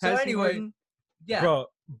mistakes. So Has he anyway, learned? yeah. Bro,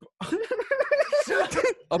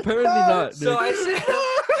 Apparently not. So Nick.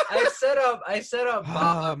 I set up Ah,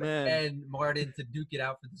 Bob man. and Martin to duke it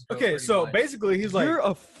out for this girl. Okay, pretty so much. basically he's like You're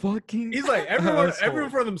a fucking. everyone asshole.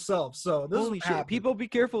 for themselves. So this Holy is shit! People, be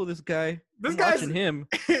careful with this guy. This I'm guy's- watching him.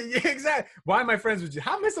 yeah, exactly. Why am I friends with you?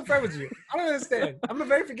 How am I still friends with you? I don't understand. I'm a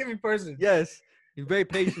very forgiving person. Yes, he's very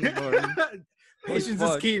patient, Martin. Patience is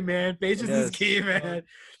fuck. key, man. Patience is Yes. key, man.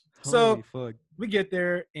 So Holy fuck. we get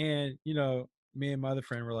there, and me and my other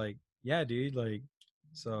friend were like, "Yeah, dude, like,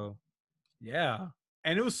 so, yeah."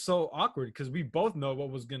 And it was so awkward because we both know what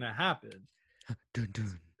was gonna happen. Dun,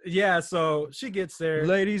 dun. Yeah, so she gets there,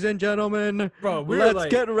 Ladies and gentlemen, bro. We were let's like,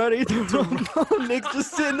 get ready to rumble. Nick's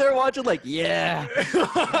just sitting there watching, like, yeah,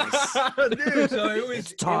 dude. So it was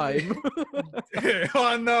it's time.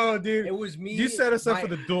 Oh no, dude. It was me. You set us up my- for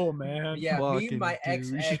the duel, man. Yeah, me, Fucking my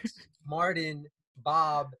douche. ex, Martin,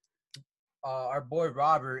 Bob, our boy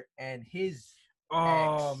Robert, and his.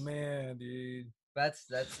 Oh X. man, dude.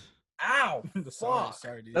 That's. Ow! sorry, Fuck.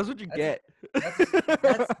 sorry, dude. That's what you That's-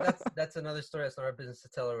 get. That's another story. That's not our business to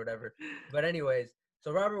tell or whatever. But anyways,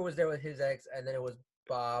 so Robert was there with his ex, and then it was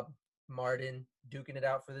Bob, Martin duking it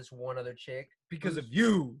out for this one other chick. Because of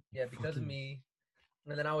you. Yeah, because of Fucking- me.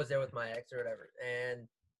 And then I was there with my ex or whatever, and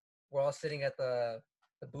we're all sitting at the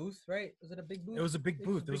booth, right? Was it a big booth? It was a big It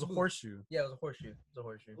was a booth. It was a big booth. horseshoe. Yeah, it was a horseshoe. It was a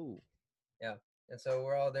horseshoe. Ooh. And so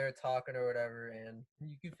we're all there talking or whatever, and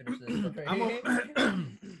you can finish this. Okay?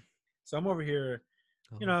 So I'm over here,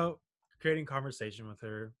 Oh. creating conversation with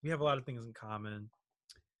her. We have a lot of things in common.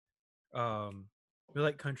 We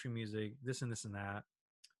like country music, this and this and that.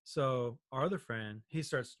 So our other friend, he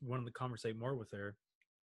starts wanting to conversate more with her,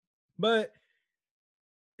 but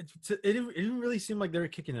it didn't really seem like they were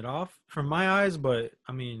kicking it off from my eyes. But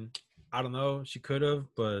I mean, I don't know. She could have,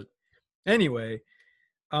 but anyway.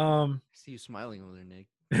 I see you smiling over there, Nick.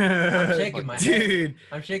 I'm shaking my head. dude.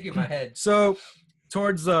 I'm shaking my head. So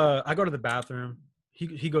towards I go to the bathroom.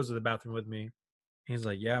 He goes to the bathroom with me. He's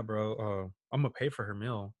like, "Yeah, bro, I'm gonna pay for her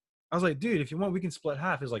meal." I was like, "Dude, if you want, we can split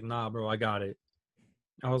half." He's like, "Nah, bro, I got it."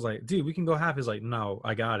 I was like, "Dude, we can go half." He's like, "No,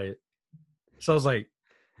 I got it." So I was like,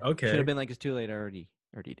 Should "Okay." have been like, it's too late. I already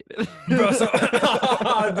did it. Bro, so,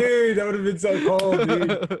 dude, that would have been so cold,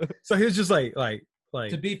 dude. So he was just like,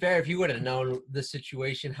 To be fair, if he would have known the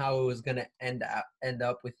situation, how it was gonna end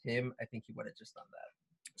up with him, I think he would have just done that.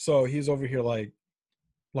 so he's over here like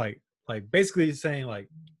basically saying like,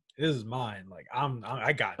 "This is mine. Like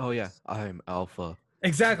I got." Oh yeah, this." I'm alpha.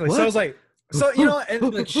 Exactly. So What? I was like,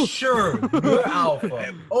 and Like, sure, you're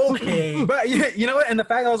alpha. Okay. but you know what? And the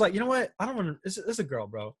fact I was like, you know what? I don't want to. It's a girl,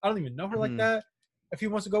 bro. I don't even know her like Mhm. that. If he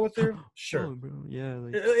wants to go with her, sure. Oh, bro, yeah.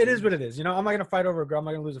 Like, It is what it is. I'm not gonna fight over a girl. I'm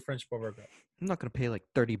not gonna lose a friendship over a girl. I'm not gonna pay like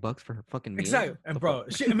 $30 for her fucking meal. Exactly. And The bro,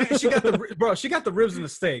 fuck? she got the ribs and the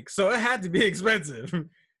steak, so it had to be expensive.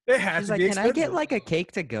 It had She's to like, be can I expensive. get like a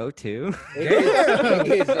cake to go to?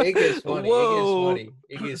 It gets funny. Whoa.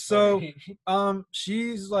 It gets So- funny.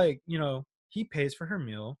 She's like, he pays for her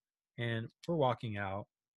meal, and we're walking out,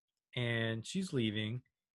 and she's leaving,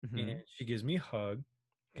 Mhm. and she gives me a hug.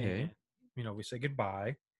 Okay. And we say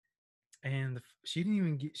goodbye, and she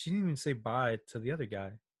didn't even say bye to the other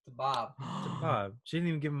guy, To Bob. to Bob. She didn't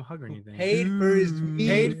even give him a hug or anything. Paid for his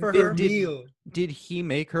Paid for her meal. Did he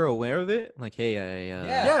make her aware of it? Like, hey, I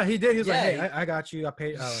Yeah. Yeah, he did. He was like, Yeah, "Hey, I got you. I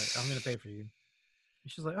paid. I'm gonna pay for you."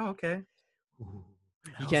 And she's like, "Oh, okay." Ooh. I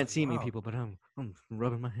You was can't like, see me, "Wow." people, but I'm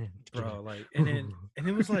rubbing my hand. Bro. Like, and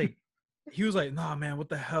it was like, he was like, "Nah, man, what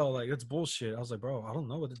the hell? Like, it's bullshit." I was like, "Bro, I don't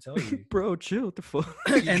know what to tell you." Bro, chill. What the fuck?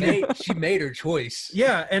 She made her choice.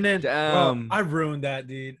 Yeah, and then bro, Damn. I ruined that,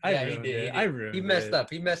 dude. I Yeah, he ruined did. it. I ruined He messed it. up.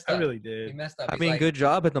 He messed I up. really He did. messed up. I He's mean, like, good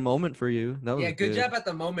job at the moment for you. That was Yeah, good job at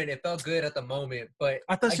the moment. It felt good at the moment, but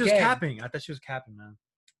I thought she was again- capping. I thought she was capping, man.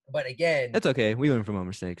 But again, It's okay. We learn from our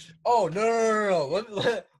mistakes. oh no.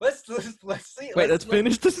 Let's see. Wait, let's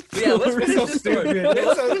finish this. Yeah, let's story. finish so the story. stupid.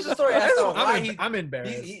 Let's finish the story. As to why I'm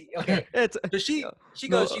embarrassed. okay. It's So she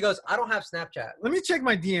No. goes, I don't have Snapchat. Let me check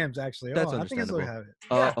my DMs. Actually, That's I think I still understandable. have it.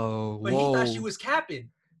 Yeah, oh. But he thought she was capping.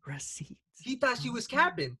 receipts. He thought she was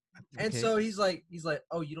capping. And Okay. so he's like,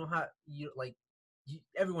 oh, you don't have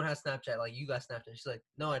everyone has Snapchat. Like, you got Snapchat. She's like,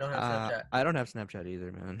 no, I don't have Snapchat. I don't have Snapchat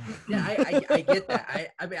either, man. Yeah, I get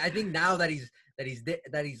that. I mean, I think now that he's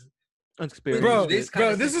Experienced. Bro, this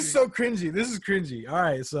kind of this is so cringy. This is cringy. All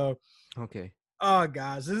right, so Okay. oh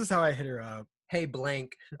gosh, this is how I hit her up. hey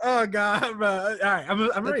blank. Oh god, bro. All right, I'm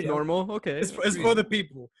That's ready. normal. Okay. It's for the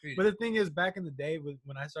people. Read But the thing is, back in the day,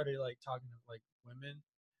 when I started like talking to like women,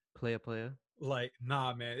 Playa. like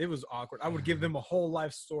nah, man, it was awkward. I would give them a whole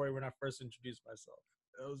life story when I first introduced myself.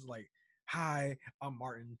 It was like "Hi, I'm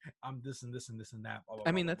Martin. I'm this and this and this and that." Blah, blah, I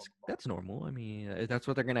blah, mean, blah, blah, blah. that's normal. I mean, that's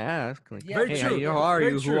what they're gonna ask. Like, Yeah, Very hey, true. how are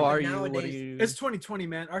Very you? true. Who are But you? What are nowadays, you? It's 2020,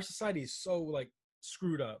 man. Our society is so like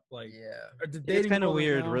screwed up. Like, Yeah. the It's dating kind of world right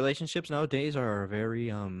weird. now- Relationships nowadays are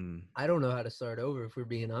very I don't know how to start over if we're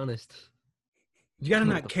being honest. You gotta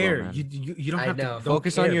What not the fuck, care. man? You don't I have know. to don't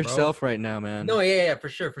focus on care, bro. yourself right now, man. No, yeah, for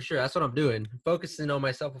sure. That's what I'm doing. Focusing on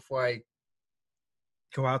myself before I.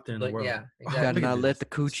 Go out there in the But world. yeah, Oh, exactly. Gotta look at not this. let the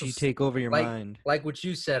So coochie s- take over your like- mind. Like what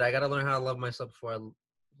you said, I gotta learn how to love myself before I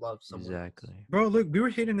love someone. Exactly. Bro, look, we were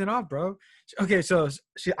hitting it off, bro. Okay, so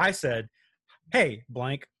I said, "Hey,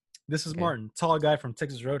 blank, this is Okay. Martin, tall guy from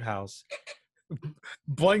Texas Roadhouse.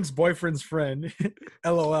 Blank's boyfriend's friend.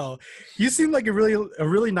 LOL. You seem like a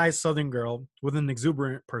really nice Southern girl with an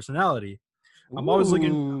exuberant personality. I'm always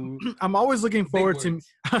looking Ooh. I'm always looking Big forward to words.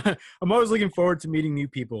 I'm always looking forward to meeting new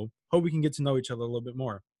people. Hope we can get to know each other a little bit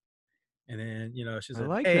more." And then, she I said,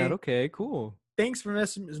 like "Hey, that. Okay, cool. thanks for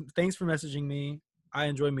messaging me. I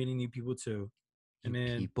enjoy meeting new people too." And You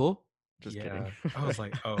then people. Just yeah, kidding. I was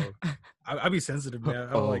like, "Oh." I'd be sensitive, man.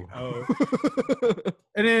 I was like, "Oh." oh.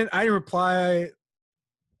 And then I didn't reply. It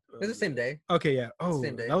was the same day. Okay, yeah. Oh,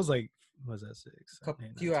 Same day. that was like, what was that, 6? Couple- 8,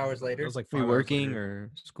 9, few 10, hours 11. later. That was like Were 5 you hours working later.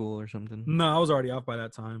 or school or something? No, I was already off by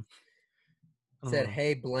that time. I don't Said, know.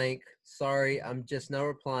 "Hey, blank. Sorry, I'm just now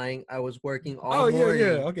replying. I was working all Oh, yeah, morning. yeah.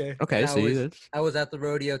 Okay. Okay, And I see, was- that's I was at the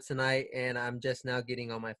rodeo tonight, and I'm just now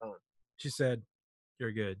getting on my phone." She said,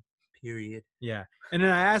 "You're good." Period. Yeah. And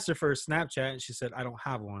then I asked her for a Snapchat, and she said, "I don't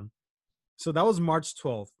have one." So that was March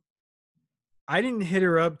 12th. I didn't hit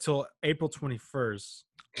her up till April 21st.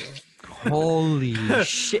 holy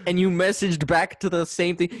shit. And you messaged back to the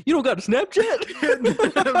same thing. You don't got a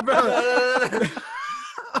Snapchat? Bro.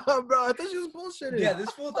 Bro, I thought she was bullshitting. Yeah, this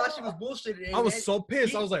fool thought she was bullshitting. I was so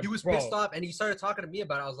pissed. He, I was like, he was bro. pissed off, and he started talking to me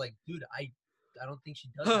about it. I was like, dude, I don't think she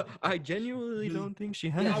does. have a I Snapchat." genuinely Dude, don't think she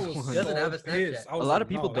has Yeah, I was one. She doesn't so have a pissed. Snapchat. I A was lot like, of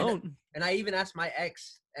people no. don't. And I even asked my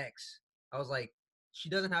ex. I was like, "She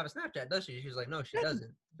doesn't have a Snapchat, does she?" She was like, "No, she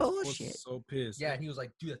doesn't." I was so pissed. Yeah, and he was like,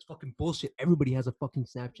 "Dude, that's fucking bullshit. Everybody has a fucking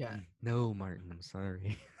Snapchat." No, Martin, I'm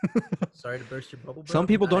sorry. Sorry to burst your bubble. Bro. Some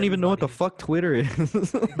people Not don't even know what the everybody. fuck Twitter is.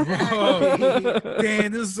 Exactly.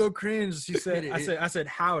 Damn, this is so cringe. She said, It I said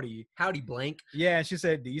howdy. Howdy, blank. Yeah, and she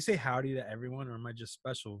said, "Do you say howdy to everyone, or am I just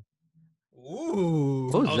special?" Ooh.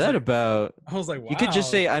 What I was was that like, about? I was like, "Wow." You could just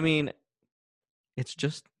say, I mean, it's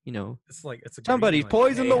just, it's like it's a somebody's greeting, like,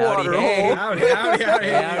 poisoned hey, the howdy, water hey. hole. Howdy, howdy, howdy,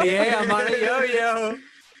 Hey, howdy, hey, I'm on a yo-yo.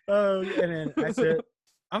 And then I said,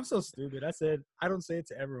 I'm so stupid. I said, I don't say it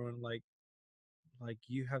to everyone. Like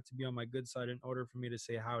you have to be on my good side in order for me to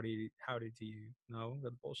say howdy to you. No,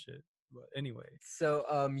 that's bullshit. But anyway, So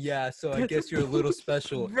yeah, so I That's guess you're a little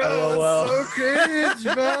special. Bro, LOL. that's so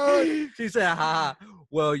cringe, bro. She said, "Ha.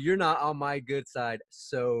 Well, you're not on my good side,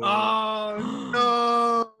 so." Oh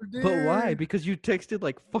no, dude. But why? Because you texted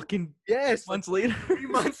like fucking Yes. months later. 3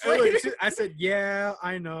 months Hey, look, later. I said, yeah,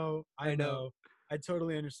 I know. I know. I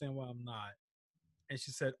totally understand why I'm not. And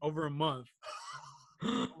she said, over a month.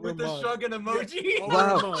 With the month. shrugging emoji. Over a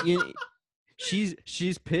Wow, month.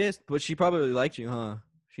 she's pissed, but she probably liked you, huh?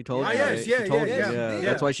 She told Yeah, you, yes, right? yeah, She told yeah, you, yeah,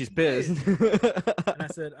 That's yeah. why she's pissed. And I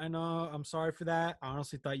said, I know, I'm sorry for that. I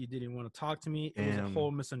honestly thought you didn't want to talk to me. It was a Damn.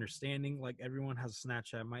 whole misunderstanding. Like everyone has a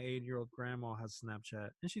Snapchat. My 8-year-old grandma has a Snapchat.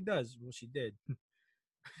 And she does. Well, she did.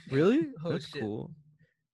 Really? Oh, That's shit. cool.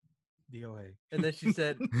 DOA. And then she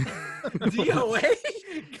said, "DOA."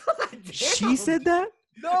 God damn. She said that?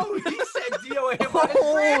 No, he said DOA. My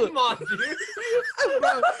Oh. grandma, dude.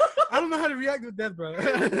 Bro, I don't know how to react with that, bro.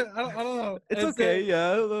 I don't know. It's And okay, so-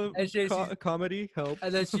 yeah. and she's- Comedy helps.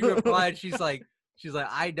 And then she replied, she's like,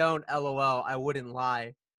 "I don't, LOL. I wouldn't lie."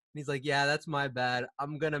 And he's like, "Yeah, that's my bad.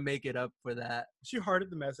 I'm gonna make it up for that." She hearted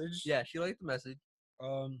the message. Yeah, she liked the message.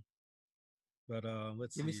 But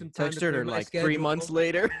let's Give me see. some time to Texted clear her my like schedule. 3 months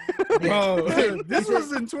later. Bro, Wait, this he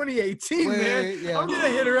was in 2018, man. Wait, yeah. I'm gonna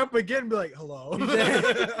hit her up again and be like, hello. He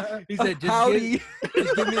said, he said, just Howdy.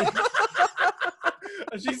 just give me.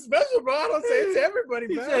 She's special, bro. I don't say it to everybody,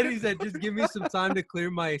 He man. he said, just give me some time to clear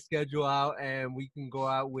my schedule out, and we can go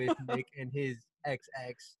out with Nick and his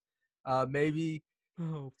XX. Maybe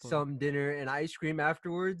Oh, fuck. some dinner and ice cream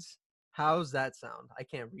afterwards. How's that sound? I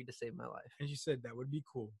can't read to save my life. And she said that would be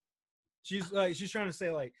cool. She's like, she's trying to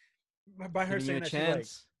say like, by her Giving you saying a that,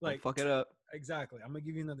 chance. like fuck it up. exactly. I'm gonna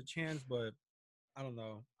give you another chance, but I don't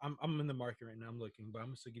know. I'm in the market right now. I'm looking, but I'm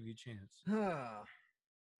gonna still give you a chance.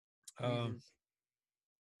 Jesus.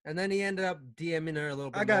 And then he ended up DMing her a little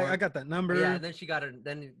bit I got more. I got that number. Yeah, and then she got her.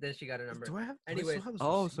 Then she got her number. Do I have? Anyways.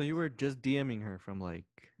 Oh, so you were just DMing her from like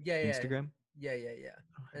Yeah, yeah, Instagram? yeah.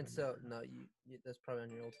 And so no, you that's probably on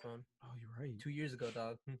your old phone. Oh, you're right. 2 years ago,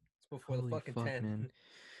 dog. It's before the Holy fucking fuck, 10. man.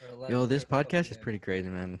 or 11, Yo, this whatever the fuck podcast we is had. pretty crazy,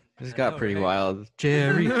 man. This I got know, pretty right? wild.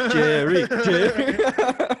 Jerry, Jerry, Jerry.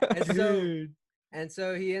 And so, Dude. and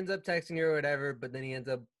so he ends up texting her or whatever, but then he ends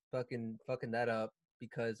up fucking that up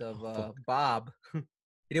because of Oh, fuck. Bob.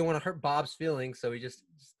 He didn't want to hurt Bob's feelings, so he just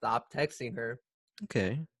stopped texting her.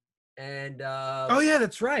 Okay. And Oh yeah,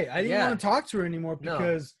 that's right. I didn't yeah. want to talk to her anymore No.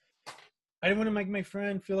 because I didn't want to make my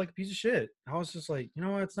friend feel like a piece of shit. I was just like, you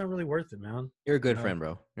know what? It's not really worth it, man. You're a good No. friend,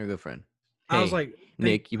 bro. You're a good friend. I was Hey, like,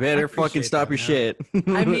 Nick, you I better fucking appreciate stop that, your man.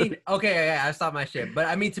 shit. I mean, okay, yeah, I stopped my shit. But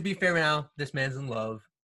I mean, to be fair now, this man's in love.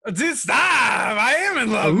 Dude, stop! I am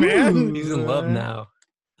in love, Ooh. man. He's in love now.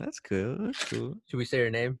 That's cool. That's cool. Should we say her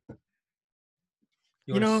name?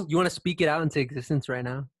 You know- you want to speak it out into existence right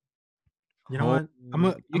now? You know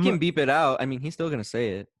what? You can beep it out. I mean, he's still gonna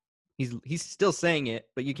say it. He's still saying it,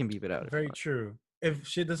 but you can beep it out. if you Very want. true. If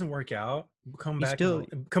shit doesn't work out, come You back. still-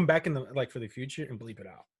 Come back in the like for the future and bleep it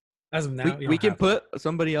out. As of now, We, you we don't can have to. put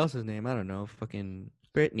somebody else's name. I don't know. Fucking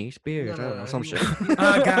Britney Spears. I don't know. Some shit. Oh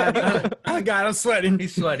God! Oh God! I'm sweating.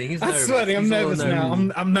 He's sweating. He's I'm nervous. sweating. I'm He's a little nervous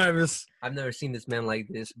now. I'm nervous. I've never seen this man like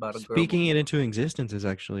this about a girl. Speaking it into existence is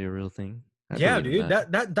actually a real thing. I Yeah, believe in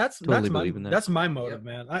dude. That's Totally my believe in that. that's my motive,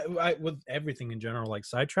 man. I with everything in general, like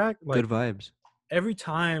sidetrack. Like Good vibes. every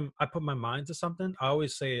time I put my mind to something, I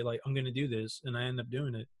always say like I'm gonna do this, and I end up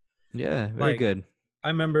doing it. Yeah, very Like, good. I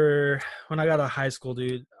remember when I got out of high school,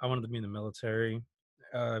 dude. I wanted to be in the military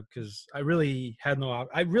because I really had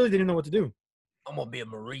I really didn't know what to do. I'm gonna be a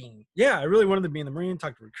Marine. Yeah, I really wanted to be in the Marine.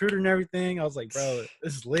 Talk to recruiter and everything. I was like, bro,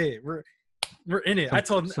 this is lit. We're in it. I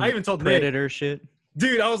even told Nick, Predator shit.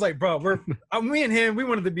 dude. I was like, bro, me and him. We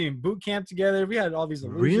wanted to be in boot camp together. We had all these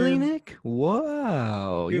illusions. Really, Nick?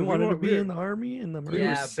 Wow. Dude, You we wanted to were- be we were- in the army and the We Marines? were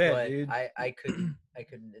Yeah, set, but dude. I couldn't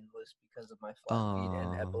enlist because of my flat feet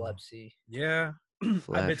and Aw. epilepsy. Yeah,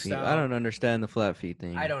 Flat bitched feet. out. I don't understand the flat feet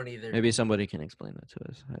thing. I don't either. Maybe somebody can explain that to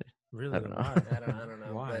us. really. I don't know. Why? I don't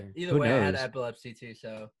know. Why? But either Who way, I had knows? epilepsy too,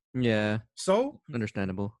 so Yeah, So,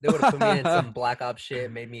 understandable. they would have put me in some black ops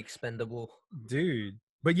shit, made me expendable. dude.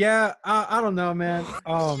 But yeah, I don't know, man.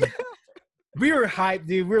 We were hyped,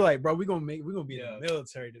 dude. We were like, bro, we're gonna be in the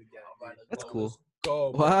military together. dude. That's Let's cool.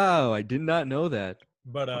 Go. bro. Wow, I did not know that.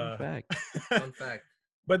 But Fun fact. Fun fact.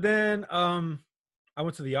 but then I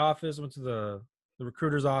went to the office, went to the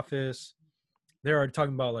recruiter's office. They were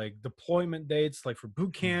talking about like deployment dates, like for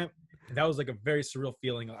boot camp. And that was like a very surreal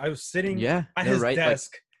feeling. I was sitting Yeah, at they're his right, like,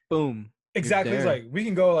 desk. boom. Exactly. He's there. like, we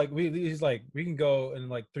can go like he's like, we can go in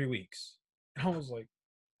like 3 weeks. And I was like,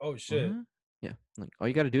 oh shit. What? Yeah, like all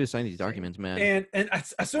you got to do is sign these documents, man. And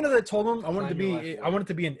as soon as I told him I wanted to Sign your be life I wanted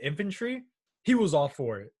to be in infantry, he was all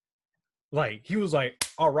for it. Like he was like,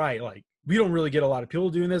 all right, like we don't really get a lot of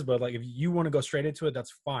people doing this, but like if you want to go straight into it,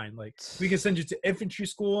 that's fine. Like we can send you to infantry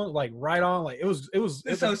school, like right on. Like it was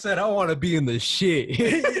said I want to be in the shit.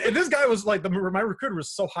 and this guy was like my recruiter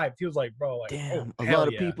was so hyped. He was like, bro, like Damn, oh, a hell lot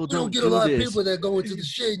of yeah. people We don't don't get do a lot this. of people that go into the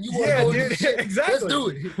shit. And you want to Yeah, go into the dude, shit? exactly. Let's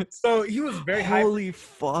do it. So he was very hyped. Holy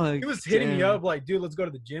fuck! He was hitting me damn. up like, dude, let's go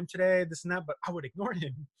to the gym today, this and that, but I would ignore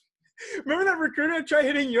him. Remember that recruiter tried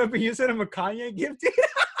hitting you up and you sent him a Kanye gift?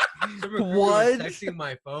 The recruiter was What? texting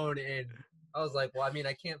my phone, and I was like, well, I mean,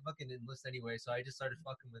 I can't fucking enlist anyway, so I just started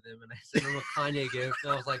fucking with him, and I sent him a Kanye gift.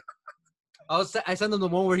 And I was like, I sent him the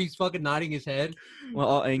one where he's fucking nodding his head, Well,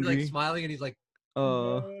 all he's like angry. smiling, and he's like,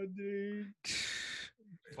 Oh, dude.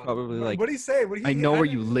 Probably like, What'd he say? What I know where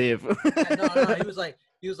you live. yeah, no, he was like,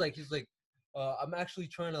 I'm actually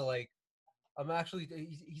trying to like,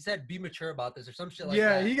 he said, be mature about this or some shit like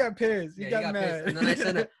yeah, that. he got pissed. He Yeah, got mad. pissed.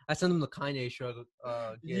 And then I sent him the Kanye shrug. Gift.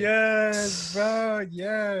 Yes, bro.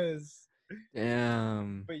 Yes.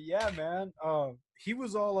 Damn. But yeah, man. He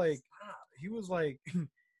was all like, he was like,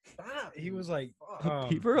 Stop. he was like,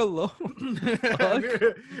 Leave her alone.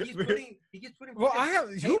 He keeps putting. well, fucking I have.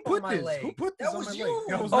 Who tape on put my this? leg. Who put this That on was my you. leg?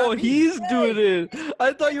 That was Oh, not me. he's doing Hey, it.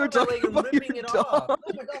 I thought you were Tape on my talking leg and about your ripping it dog. off. No,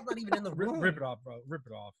 my dog's not even in the Rip, room. rip it off, bro. Rip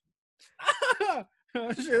it off.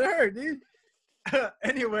 Shit hurt, dude.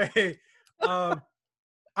 Anyway,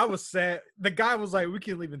 I was sad. The guy was like, "We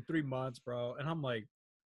can leave in 3 months, bro," and I'm like,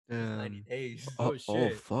 90 days. Oh, Oh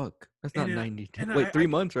shit. fuck. That's And not then- 90 days. and Wait, I- 3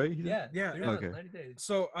 months, right? Yeah, Yeah, 3 yeah. months, Okay. 90 days.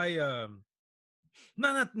 so I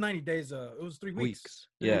not 90 days. It was 3 weeks. Weeks.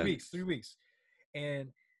 3 Yeah. weeks. 3 weeks,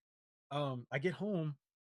 and I get home,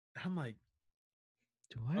 and I'm like,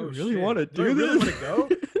 Do I oh, really shit. want to Do I do really this? wanna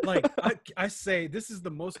go? Like I say, this is the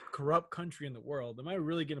most corrupt country in the world. Am I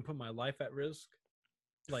really gonna put my life at risk?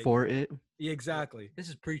 Like, For it. yeah, exactly. This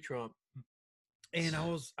is pre-Trump. And I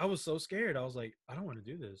was so scared. I was like, I don't want to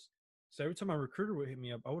do this. So every time my recruiter would hit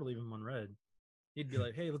me up, I would leave him on red. He'd be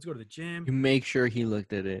like, "Hey, let's go to the gym." You make sure he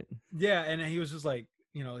looked at it. Yeah, and he was just like,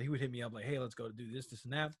 you know, he would hit me up like, hey, let's go do this,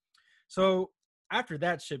 and that. So after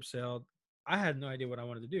that ship sailed, I had no idea what I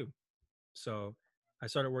wanted to do. So I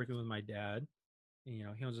started working with my dad. You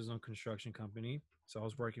know, he owns his own construction company. So I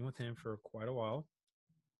was working with him for quite a while.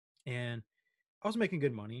 And I was making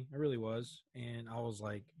good money. I really was. And I was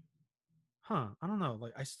like, I don't know.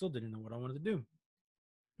 Like, I still didn't know what I wanted to do.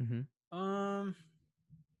 Mm-hmm.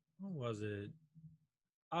 What was it?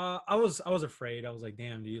 I was afraid. I was like,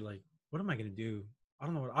 damn, dude, like, what am I gonna do? I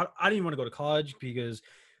don't know what I didn't want to go to college because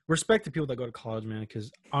respect to people that go to college, man,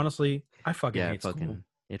 because honestly, I fucking hate school.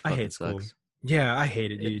 It I fucking hate school. sucks. Yeah, I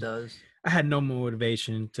hate it, dude. It does. I had no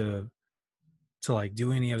motivation to like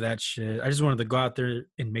do any of that shit. I just wanted to go out there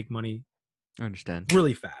and make money I understand.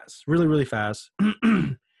 really fast. Really fast.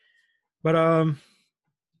 But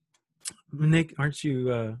Nick, aren't you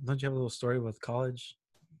don't you have a little story with college?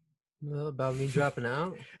 Well, about me dropping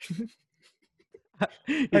out.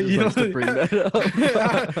 He just wants to bring that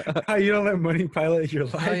up. How you don't let money pilot your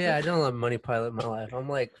life? Oh yeah, I don't let money pilot my life. I'm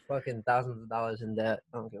like fucking thousands of dollars in debt.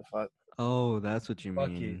 I don't give a fuck. Oh, that's what you Fuck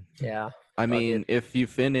mean. Yeah. I fuck mean, it. if you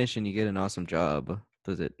finish and you get an awesome job,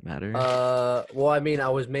 does it matter? Well, I mean, I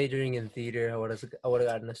was majoring in theater. I would have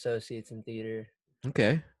got an associate's in theater.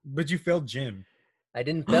 Okay. But you failed gym. I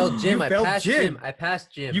didn't fail gym. You I failed passed gym. gym. I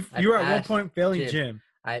passed gym. You were at one passed point failing gym.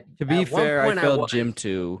 To be at one fair, I point failed was. gym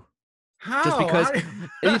too. How? Just because How did-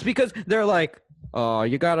 it's because they're like, oh,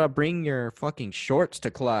 you gotta bring your fucking shorts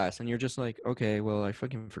to class, and you're just like, okay, well, I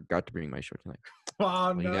fucking forgot to bring my shorts. You're like,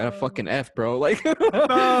 Oh, well, you got a fucking F, bro. Like, No.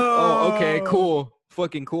 oh, okay, cool,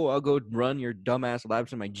 fucking cool. I'll go run your dumbass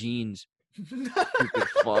laps in my jeans. Stupid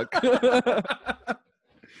fuck.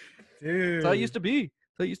 Dude. That's how it used to be.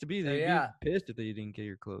 That's how it used to be. So, They'd yeah. be pissed if they didn't get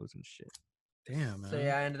your clothes and shit. Damn, man. So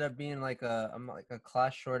yeah, I ended up being like I'm like a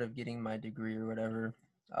class short of getting my degree or whatever.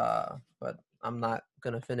 But I'm not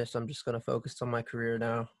gonna finish. I'm just gonna focus on my career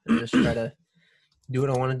now and just try to do what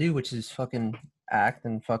I want to do, which is fucking act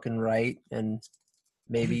and fucking write and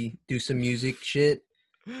maybe do some music shit.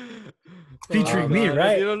 Featuring me, man,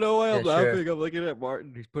 right? You don't know why I'm Yeah, sure. laughing. I'm looking at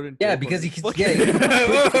Martin. He's putting Yeah, tape on because he his keeps fucking-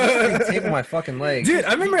 getting tape on my fucking leg. Dude,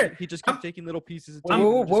 I remember. He just keeps taking little pieces. Of What, tape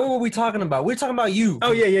what, and what just- were we talking about? We're talking about you.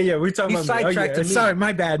 Oh yeah. We're talking We about me. Oh, sidetracked yeah. to me. Sorry,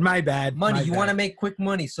 my bad. Money. My You bad. want to make quick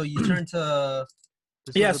money, so you turn to.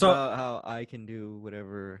 This Yeah, was so- about how I can do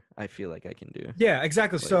whatever I feel like I can do. Yeah,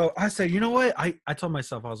 exactly. Like- So I said, you know what? I told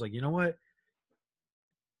myself, I was like, you know what?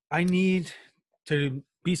 I need to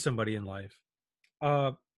be somebody in life.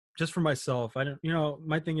 Just for myself. I don't, you know,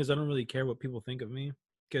 my thing is I don't really care what people think of me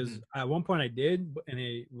because at one point I did, and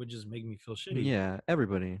it would just make me feel shitty. Yeah,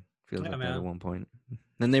 everybody feels Yeah, like that man. at one point.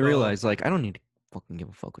 Then they So- realize, like, I don't need to fucking give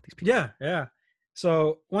a fuck with these people. Yeah.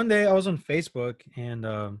 So one day I was on Facebook and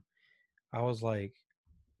I was like,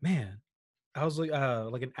 man, I was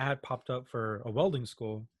like an ad popped up for a welding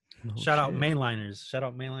school. Oh, Shout out shit. Mainliners. Shout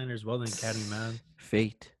out Mainliners Welding Academy, man.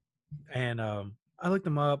 Fate. And I looked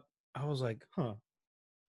them up. I was like,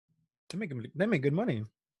 they make good money.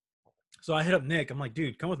 So I hit up Nick. I'm like,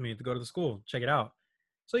 dude, come with me to go to the school. Check it out.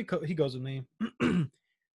 So he goes with me.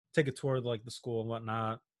 Take a tour of like the school and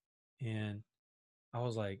whatnot. And I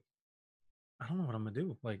was like, I don't know what I'm gonna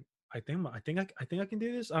do. Like, I think I can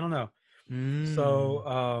do this. I don't know. Mm.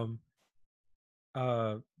 So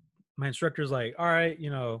my instructor's like, all right, you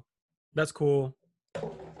know, that's cool.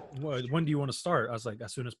 When do you want to start? I was like,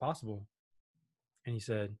 as soon as possible. And he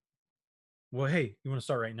said, well, hey, you want to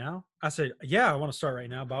start right now? I said, yeah, I want to start right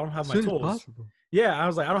now, but I don't have my Soon as tools. possible. Yeah, I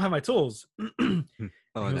was like, I don't have my tools.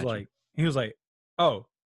 Oh, I he was got you. like, oh,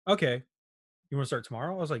 okay. You want to start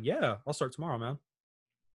tomorrow? I was like, yeah, I'll start tomorrow, man.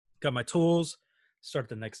 Got my tools, start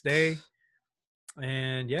the next day.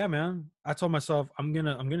 And yeah, man, I told myself I'm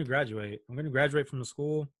gonna graduate. I'm gonna graduate from the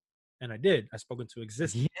school. And I did. I spoke into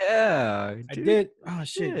existence. Yeah, I dude. did. Oh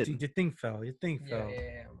shit, did. dude, your thing fell. Your thing Yeah, fell.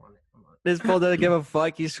 I'm on it. This fool doesn't give a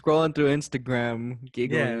fuck. He's scrolling through Instagram,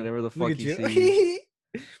 giggling, Yeah, whatever the Look fuck at he you.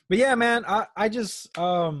 sees. But yeah, man, I just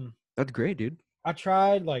That's great, dude. I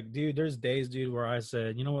tried, like, dude, there's days, dude, where I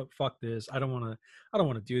said, you know what, fuck this. I don't wanna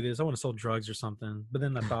do this. I want to sell drugs or something. But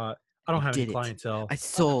then I thought, I don't have any did it. clientele. I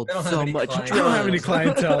sold I don't have so any much clients. I don't have any drugs.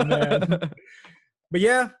 clientele, man. But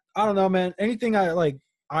yeah, I don't know, man. Anything I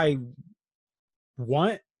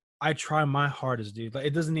want, I try my hardest, dude. Like,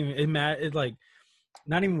 it doesn't even it like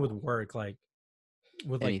not even with work, like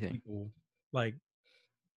with like Anything. people, like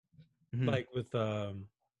Mhm. like with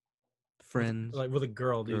Friends, like with a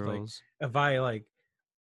girl, dude. Like girls. if I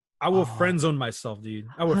will Oh. friend zone myself, dude.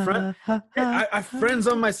 I will I friend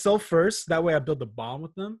zone myself first. That way I build a bond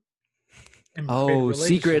with them. And create a Oh,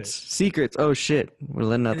 relationship. secrets. Oh shit. We're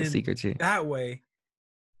letting out And the then secrets here. That way,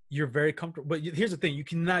 you're very comfortable. But here's the thing: you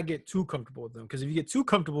cannot get too comfortable with them, because if you get too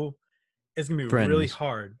comfortable, it's gonna be really Friends.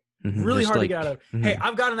 hard. Mhm, Really just hard to like- get out of. mhm. Hey,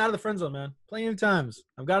 I've gotten out of the friend zone, man. Plenty of times.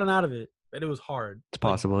 I've gotten out of it, but it was hard. It's Like,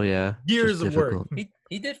 possible, yeah. It's years just of work. difficult.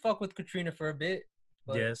 He did fuck with Katrina for a bit,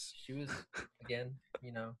 but Yes. she was again,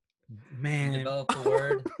 you know, we Man. developed the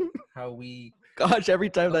word how we Gosh, every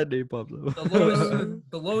time that name pops up. the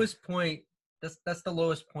lowest point. That's the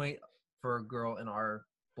lowest point for a girl in our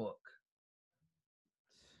book.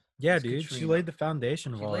 Yeah, It's dude. She Katrina. laid the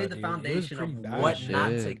foundation of She all laid that, the dude. It was foundation pretty of bad. what not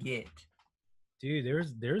to Shit. get. Dude,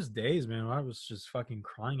 there's days, man, where I was just fucking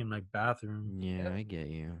crying in my bathroom. Yeah, Yeah. I get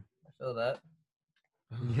you. I feel that.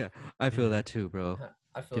 Yeah, I feel Yeah. that too, bro.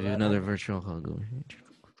 I feel Give you that. another virtual hug over here.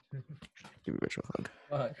 Give you a virtual hug.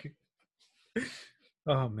 Fuck.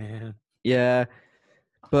 Oh man. Yeah,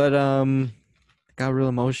 but got real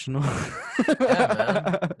emotional. Yeah,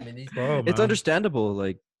 man. I mean, these Bro, It's man. understandable.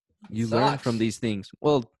 Like you learn from sucks. these things.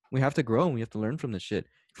 Well, we have to grow and we have to learn from this shit.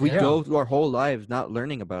 If we Yeah. go through our whole lives not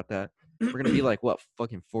learning about that, we're gonna be like what,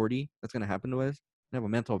 fucking 40? That's gonna happen to us. We have a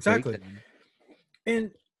mental Exactly. breakdown. And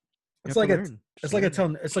You it's have to like learn. Just learn. I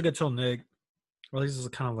tell Nick, or this is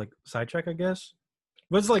kind of like sidetrack, I guess.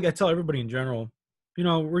 But it's like I tell everybody in general, you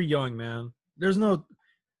know, we're young, man. There's no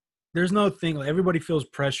thing, like everybody feels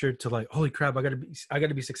pressured to like, holy crap, I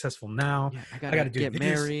gotta be successful now. Yeah, I gotta gotta do get this.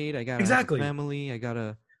 married. I gotta Exactly. have a family. I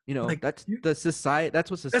gotta, Like, that's you- the society.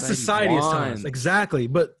 That's what society. That's society is telling us. wants. Exactly.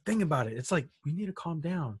 But think about it. It's like we need to calm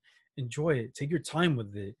down, enjoy it, take your time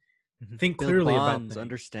with it, Mhm. think Build clearly about bonds, things.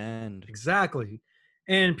 understand. Exactly.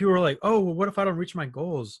 And people are like, oh, well, what if I don't reach my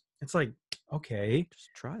goals? It's like, okay. Just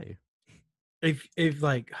try. If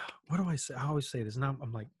like, what do I say? I always say this. Now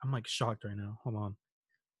I'm like shocked right now. Hold on.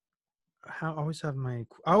 I always have I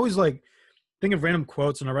always like think of random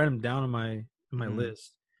quotes and I write them down on my Mhm.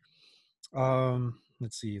 list.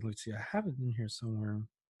 Let's see. I have it in here somewhere.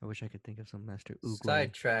 I wish I could think of some master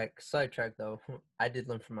Oogway. Sidetrack though. I did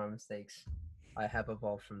learn from my mistakes. I have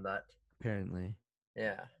evolved from that. Apparently,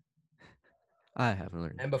 Yeah. I haven't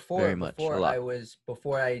learned. And Very much, a lot.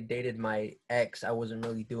 before I dated my ex, I wasn't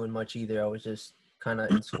really doing much either. I was just kind of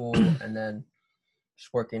in school and then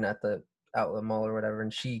just working at the outlet mall or whatever.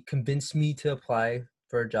 And she convinced me to apply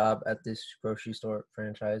for a job at this grocery store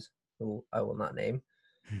franchise, who I will not name.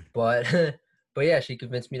 But but yeah, she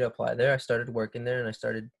convinced me to apply there. I started working there and I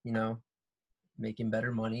started, making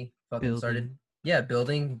better money. Fucking started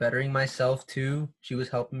building, bettering myself too. She was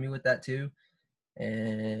helping me with that too.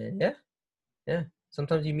 And yeah.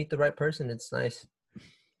 Sometimes you meet the right person, it's nice.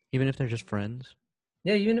 Even if they're just friends.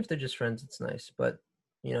 Yeah, even if they're just friends, it's nice. But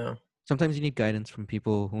Sometimes you need guidance from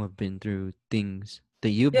people who have been through things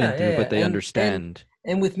that you've Yeah, been through, yeah, but they and- understand.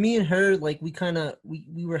 and with me and her, like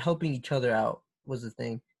we were helping each other out was the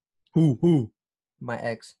thing. Who? My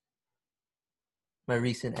ex. My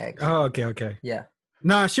recent ex. Oh, okay. Yeah.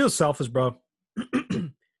 Nah, she was selfish, bro.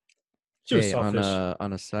 She was Hey, selfish.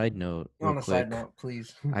 on a side note, On real a side quick, note,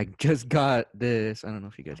 please. I just got this. I don't know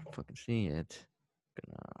if you guys can fucking see it.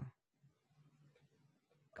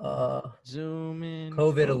 Gonna zoom in.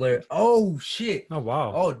 COVID alert. Oh shit. Oh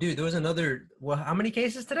wow. Oh dude, there was another how many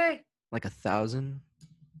cases today? Like 1,000.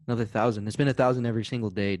 Another 1,000. It's been 1,000 every single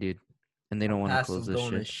day, dude. And they don't want to close this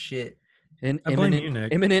Going to shit. shit. And I blame you,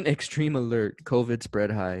 Nick. imminent extreme alert. COVID spread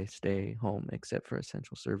high. Stay home except for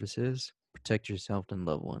essential services. Protect yourself and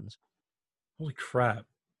loved ones. Holy crap.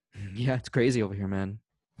 Yeah, it's crazy over here, man.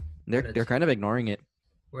 They're It's- kind of ignoring it.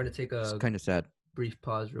 We're gonna take It's a kind of sad. brief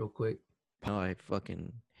pause real quick. No, I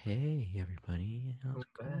fucking hey everybody, how's it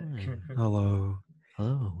going? Hello.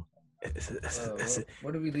 Hello.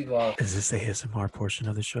 What did we leave off? Is this the ASMR portion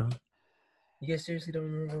of the show? You guys seriously don't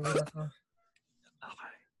remember where we left off?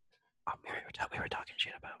 We were talking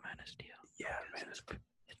shit about Man of Steel. Yeah, man.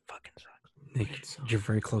 It fucking sucks. Nick, you're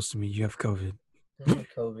very close to me. You have COVID. I had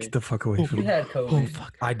Get COVID. the fuck away from You me. had COVID.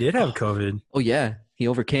 fuck. I did have COVID. Oh yeah, he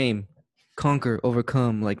overcame, conquer,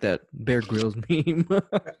 overcome, like that Bear Grylls meme.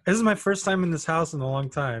 This is my first time in this house in a long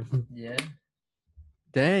time. Yeah.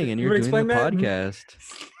 Dang, and You you're wanna doing the explain that? podcast.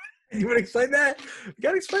 You want to explain that? You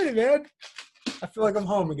gotta explain it, man. I feel like I'm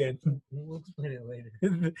home again. We'll explain it later. I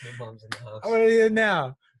My mom's in the house. want to hear it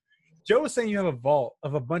now. Joe was saying you have a vault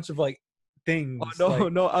of a bunch of like things.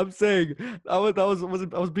 like, no, I'm saying I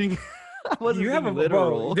was being I wasn't you have being a bro.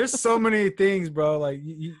 literal. There's so many things, bro. Like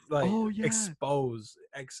you like Oh, yeah. expose.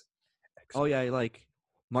 Oh yeah, like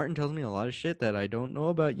Martin tells me a lot of shit that I don't know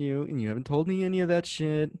about you, and you haven't told me any of that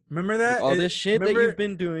shit. Remember Like, that? all this shit that remember- you've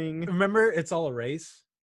been doing. Remember, it's all a race.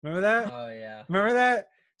 Remember that? Oh yeah. Remember that?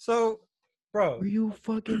 So, bro, Were you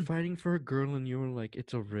fucking fighting for a girl and you were like,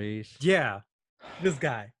 it's a race? yeah, this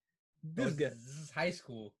guy, Oh, this guy. this is high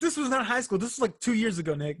school. This was not high school. This was like 2 years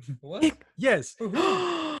ago, Nick. What? Yes. For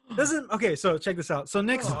who? Okay, so check this out. So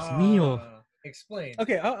Nick's Mio. Explain.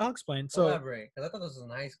 okay. I'll explain. So Elaborate. Because I thought this was in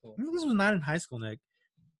high school. this was not in high school, Nick.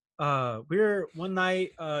 We were one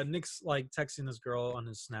night. Nick's like texting this girl on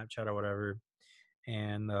his Snapchat or whatever,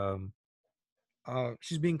 and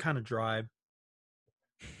she's being kind of dry.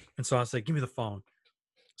 And so I was like, "Give me the phone."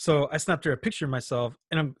 So I snapped her a picture of myself,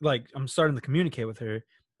 and I'm starting to communicate with her.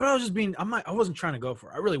 But I was just being, I wasn't trying to go for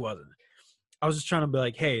it. I really wasn't. I was just trying to be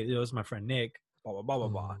like, hey, this is my friend Nick, blah, blah, blah, blah,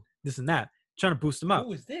 blah, this and that. Trying to boost him up. Who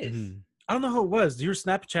was this? I don't know who it was. You were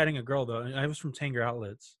Snapchatting a girl, though. And I was from Tanger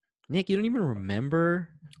Outlets. Nick, you don't even remember?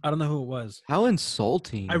 I don't know who it was. How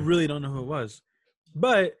insulting. I really don't know who it was.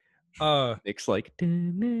 But, Nick's like,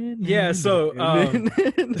 yeah, so,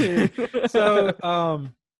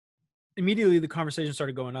 immediately the conversation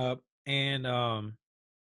started going up. And,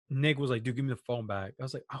 Nick was like, dude, give me the phone back. I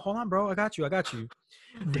was like, hold on, bro. I got you.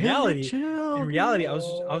 In reality, I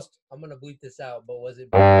was. I'm gonna bleep this out, but was it?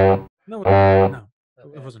 No, Okay.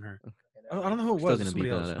 it wasn't her. Okay, I don't know who it Still was. gonna Somebody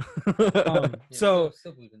beat else. that out. Yeah, So,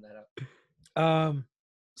 still bleeping that out.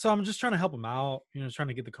 so I'm just trying to help him out. Trying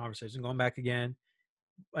to get the conversation going back again.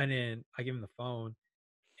 And then I give him the phone,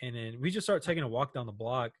 and then we just start taking a walk down the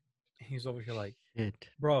block. And he's over here like, Shit.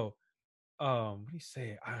 bro. What do you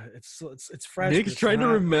say? It's fresh. Nick's trying to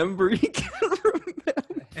remember. He can't remember.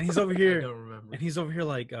 And he's over I here. don't remember. And he's over here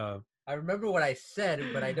like, I remember what I said,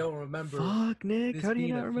 but I don't remember. Fuck, Nick. this How do you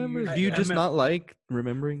being not a few remember? years Do you ago. just I not like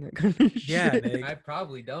remembering that kind of shit? Yeah, Nick. I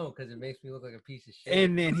probably don't because it makes me look like a piece of shit.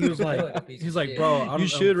 And then he was I like, feel like a piece he's of like, shit. bro, I don't You know.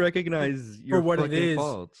 should recognize your what it fucking is.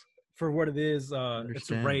 faults. For what it is, it's a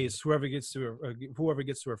Understand. race. Whoever gets to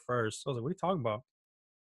her first. I was like, what are you talking about?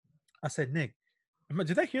 I said, Nick,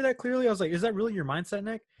 did I hear that clearly? I was like, is that really your mindset,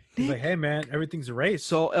 Nick? He's like, hey man, everything's a race.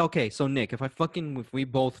 So okay, so Nick, if we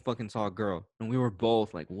both fucking saw a girl and we were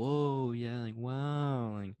both like, whoa, yeah, like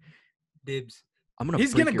wow, like Dibs. I'm gonna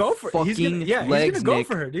he's break gonna your go for it. fucking He's gonna legs, go Nick.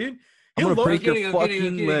 for her, dude. I'm gonna He'll break low- your I'm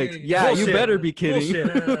kidding, fucking I'm legs. kidding. Yeah, you Bullshit. better be kidding.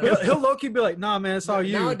 Bullshit. he'll low key be like, nah, man, it's all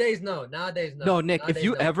you. Nowadays, no. Nowadays, no. No, Nick, if Nowadays,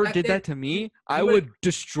 you no. ever Back did then, that to me, I you would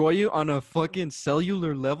destroy you on a fucking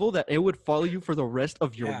cellular level that it would follow you for the rest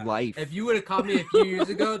of your Yeah. life. If you would have caught me a few years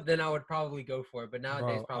ago, then I would probably go for it. But nowadays,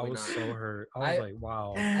 Bro, I probably was not. so hurt. I was like,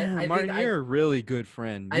 wow. Damn, I Martin, think you're a really good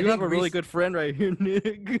friend. I You have think a really rec- good friend right here,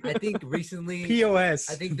 Nick. I think recently, POS.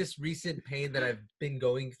 I think this recent pain that I've been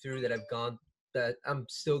going through, that I'm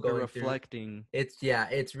still You're going through. reflecting.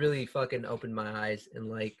 It's really fucking opened my eyes and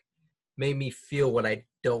like made me feel what I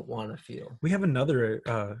don't want to feel. We have another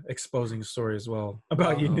exposing story as well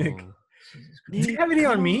about you, Nick. Oh. Do you have any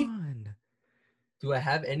on me? Do I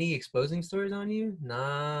have any exposing stories on you?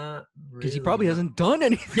 Nah, Because he probably hasn't done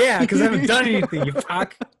anything. Yeah, because I haven't done anything, you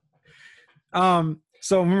fuck.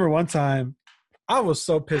 So remember one time, I was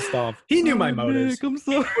so pissed off. He knew my motives. Nick, I'm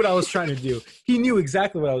He knew sorry. what I was trying to do. He knew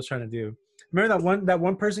exactly what I was trying to do. Remember that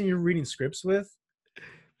one person you were reading scripts with?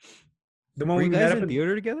 The one Were we you met guys up in in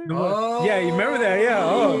theater together? Oh, yeah, you remember that? Yeah.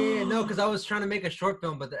 Oh. yeah. No, because I was trying to make a short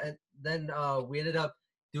film, but then we ended up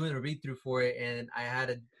doing a read through for it, and I had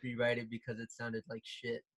to rewrite it because it sounded like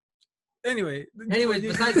shit. Anyways,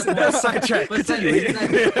 besides that's sidetrack.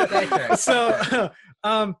 Sidetrack. So,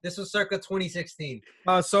 This was circa 2016.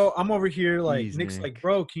 so I'm over here like Jeez, Nick's Nick. like,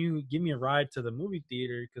 bro, can you give me a ride to the movie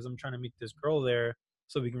theater because I'm trying to meet this girl there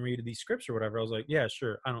so we can read these scripts or whatever. I was like, yeah,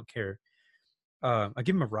 sure, I don't care. I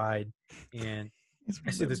give him a ride, and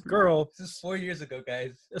I see this girl. This is 4 years ago,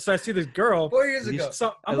 guys. So I see this girl. 4 years At least- ago.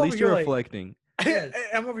 So I'm At over least here you're like, reflecting. Yes.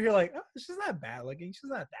 I'm over here like, oh, she's not bad looking. She's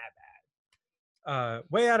not that bad.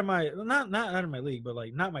 Way out of my not out of my league, but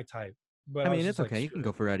like not my type. But I was mean, just it's okay. like, You can sure.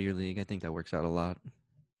 go for out of your league. I think that works out a lot.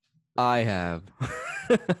 I have.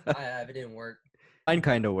 It didn't work. Mine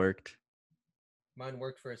kind of worked. Mine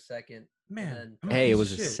worked for a second. Man, I'm a Hey, it piece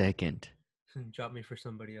was of a shit. second. Drop me for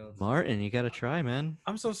somebody else. Martin, you gotta try, man.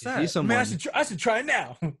 I'm so see sad. Man, someone- I should try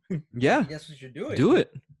now. Yeah, Guess what you're doing. do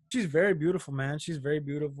it. She's very beautiful, man. She's very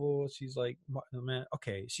beautiful. She's like, man.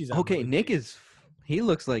 Okay, she's out of Okay, my Nick league. is. He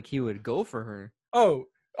looks like he would go for her. Oh,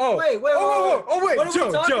 Wait, wait, oh, wait, wait. what are we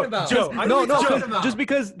Joe, talking Joe, about? Joe, What I are No, we no, talking 'cause- about? just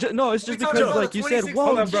because. No, it's We just talking because, about like you said, 26 whoa,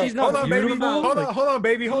 hold on, bro. she's not Hold on, baby. beautiful. Hold like- on, hold on,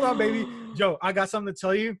 baby. Hold on, baby. Joe, I got something to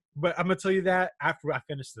tell you, but I'm gonna tell you that after I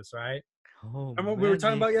finish this. All right? Oh, Remember what we were man,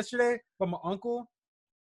 talking Nick. about yesterday about my uncle,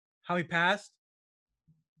 how he passed,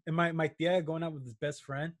 and my tia going out with his best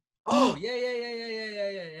friend. Oh,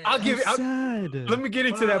 yeah. I'll give it. How sad. Let me get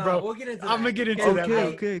into that, bro. We'll get into I'm gonna that. get into Okay, that, bro.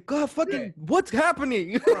 okay. God, fucking, what's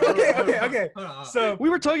happening? Okay. Hold on. So We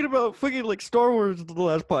were talking about fucking like Star Wars the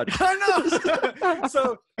last podcast. I know.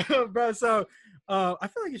 So, bro. So, I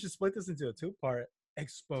feel like you should split this into a two-part.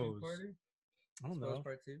 Exposed. Two-parter? I don't Exposed know.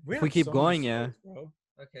 part 2. we have keep so going, many yeah. stories, bro.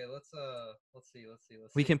 Okay, let's see.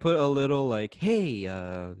 We can put a little like, hey,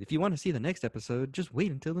 if you want to see the next episode, just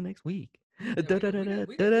wait until the next week. Yeah,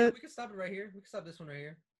 we can stop it right here. We can stop this one right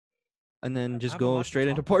here. And then I just have a lot go to straight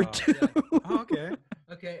into talk part about. 2. Oh, okay.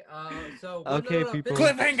 Okay. So. Okay, no, people.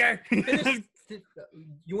 finish- Cliffhanger. finish-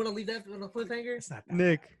 You want to leave that on a cliffhanger? It's not that.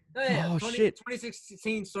 Nick. Oh, yeah. Oh, shit.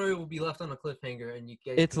 2016 story will be left on a cliffhanger, and you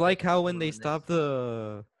get. It's like how when they stop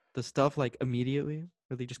the stuff like immediately,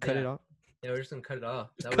 or they just cut it Yeah. off. Yeah, we're just gonna cut it off.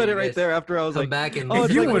 That way Cut you it right guys there after I was Come like, back and oh, If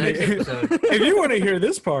it's you like wanna- the next episode. If you want to hear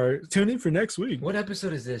this part, tune in for next week. What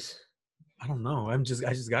episode is this? I don't know. I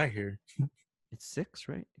just got here. It's 6,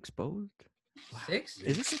 right? Exposed. 6?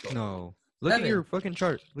 Is it 6? No. Look at 7. your fucking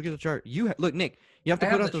chart. Look at the chart. Look, Nick. You have to I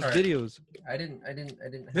put have out the those chart. videos. I didn't.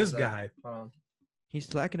 have This that. guy. Hold on. He's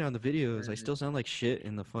slacking on the videos. I is still sound like shit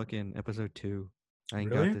in the fucking episode 2. I ain't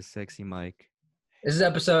Really? got this sexy mic. This is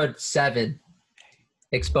episode 7.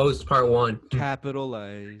 Exposed part 1.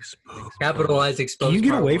 Capitalize. Capitalized exposed. Can you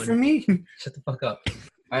get part away 1. from me? Shut the fuck up.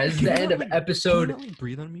 All right, this is the end of episode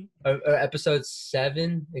Breathe on me. episode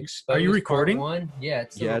 7. Exposed. Are you recording? Part 1. Yeah,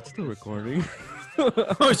 it's still Yeah, it's still recording.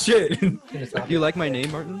 Oh shit! Gonna stop Do you like my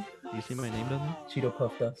name, Martin? Do you see my name down there? Cheeto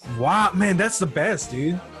Puff Dust. Wow, man, that's the best,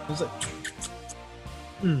 dude. It was like.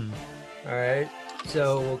 All right.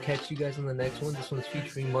 So we'll catch you guys on the next one. This one's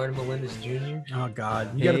featuring Martin Melendez Jr. Oh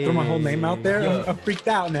God, you gotta throw my whole name out there. Yeah. I'm freaked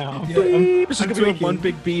out now. Beep. It's just I'm gonna be tweaking. one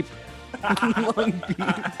big beep. One beep.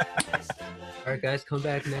 All right, guys, come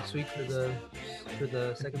back next week for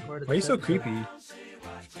the second part of Why are you this so episode. creepy?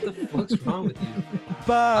 What the fuck's wrong with you? I'm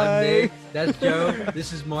Bye. Nick. That's Joe.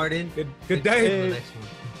 This is Martin. Good See you on day. the next one.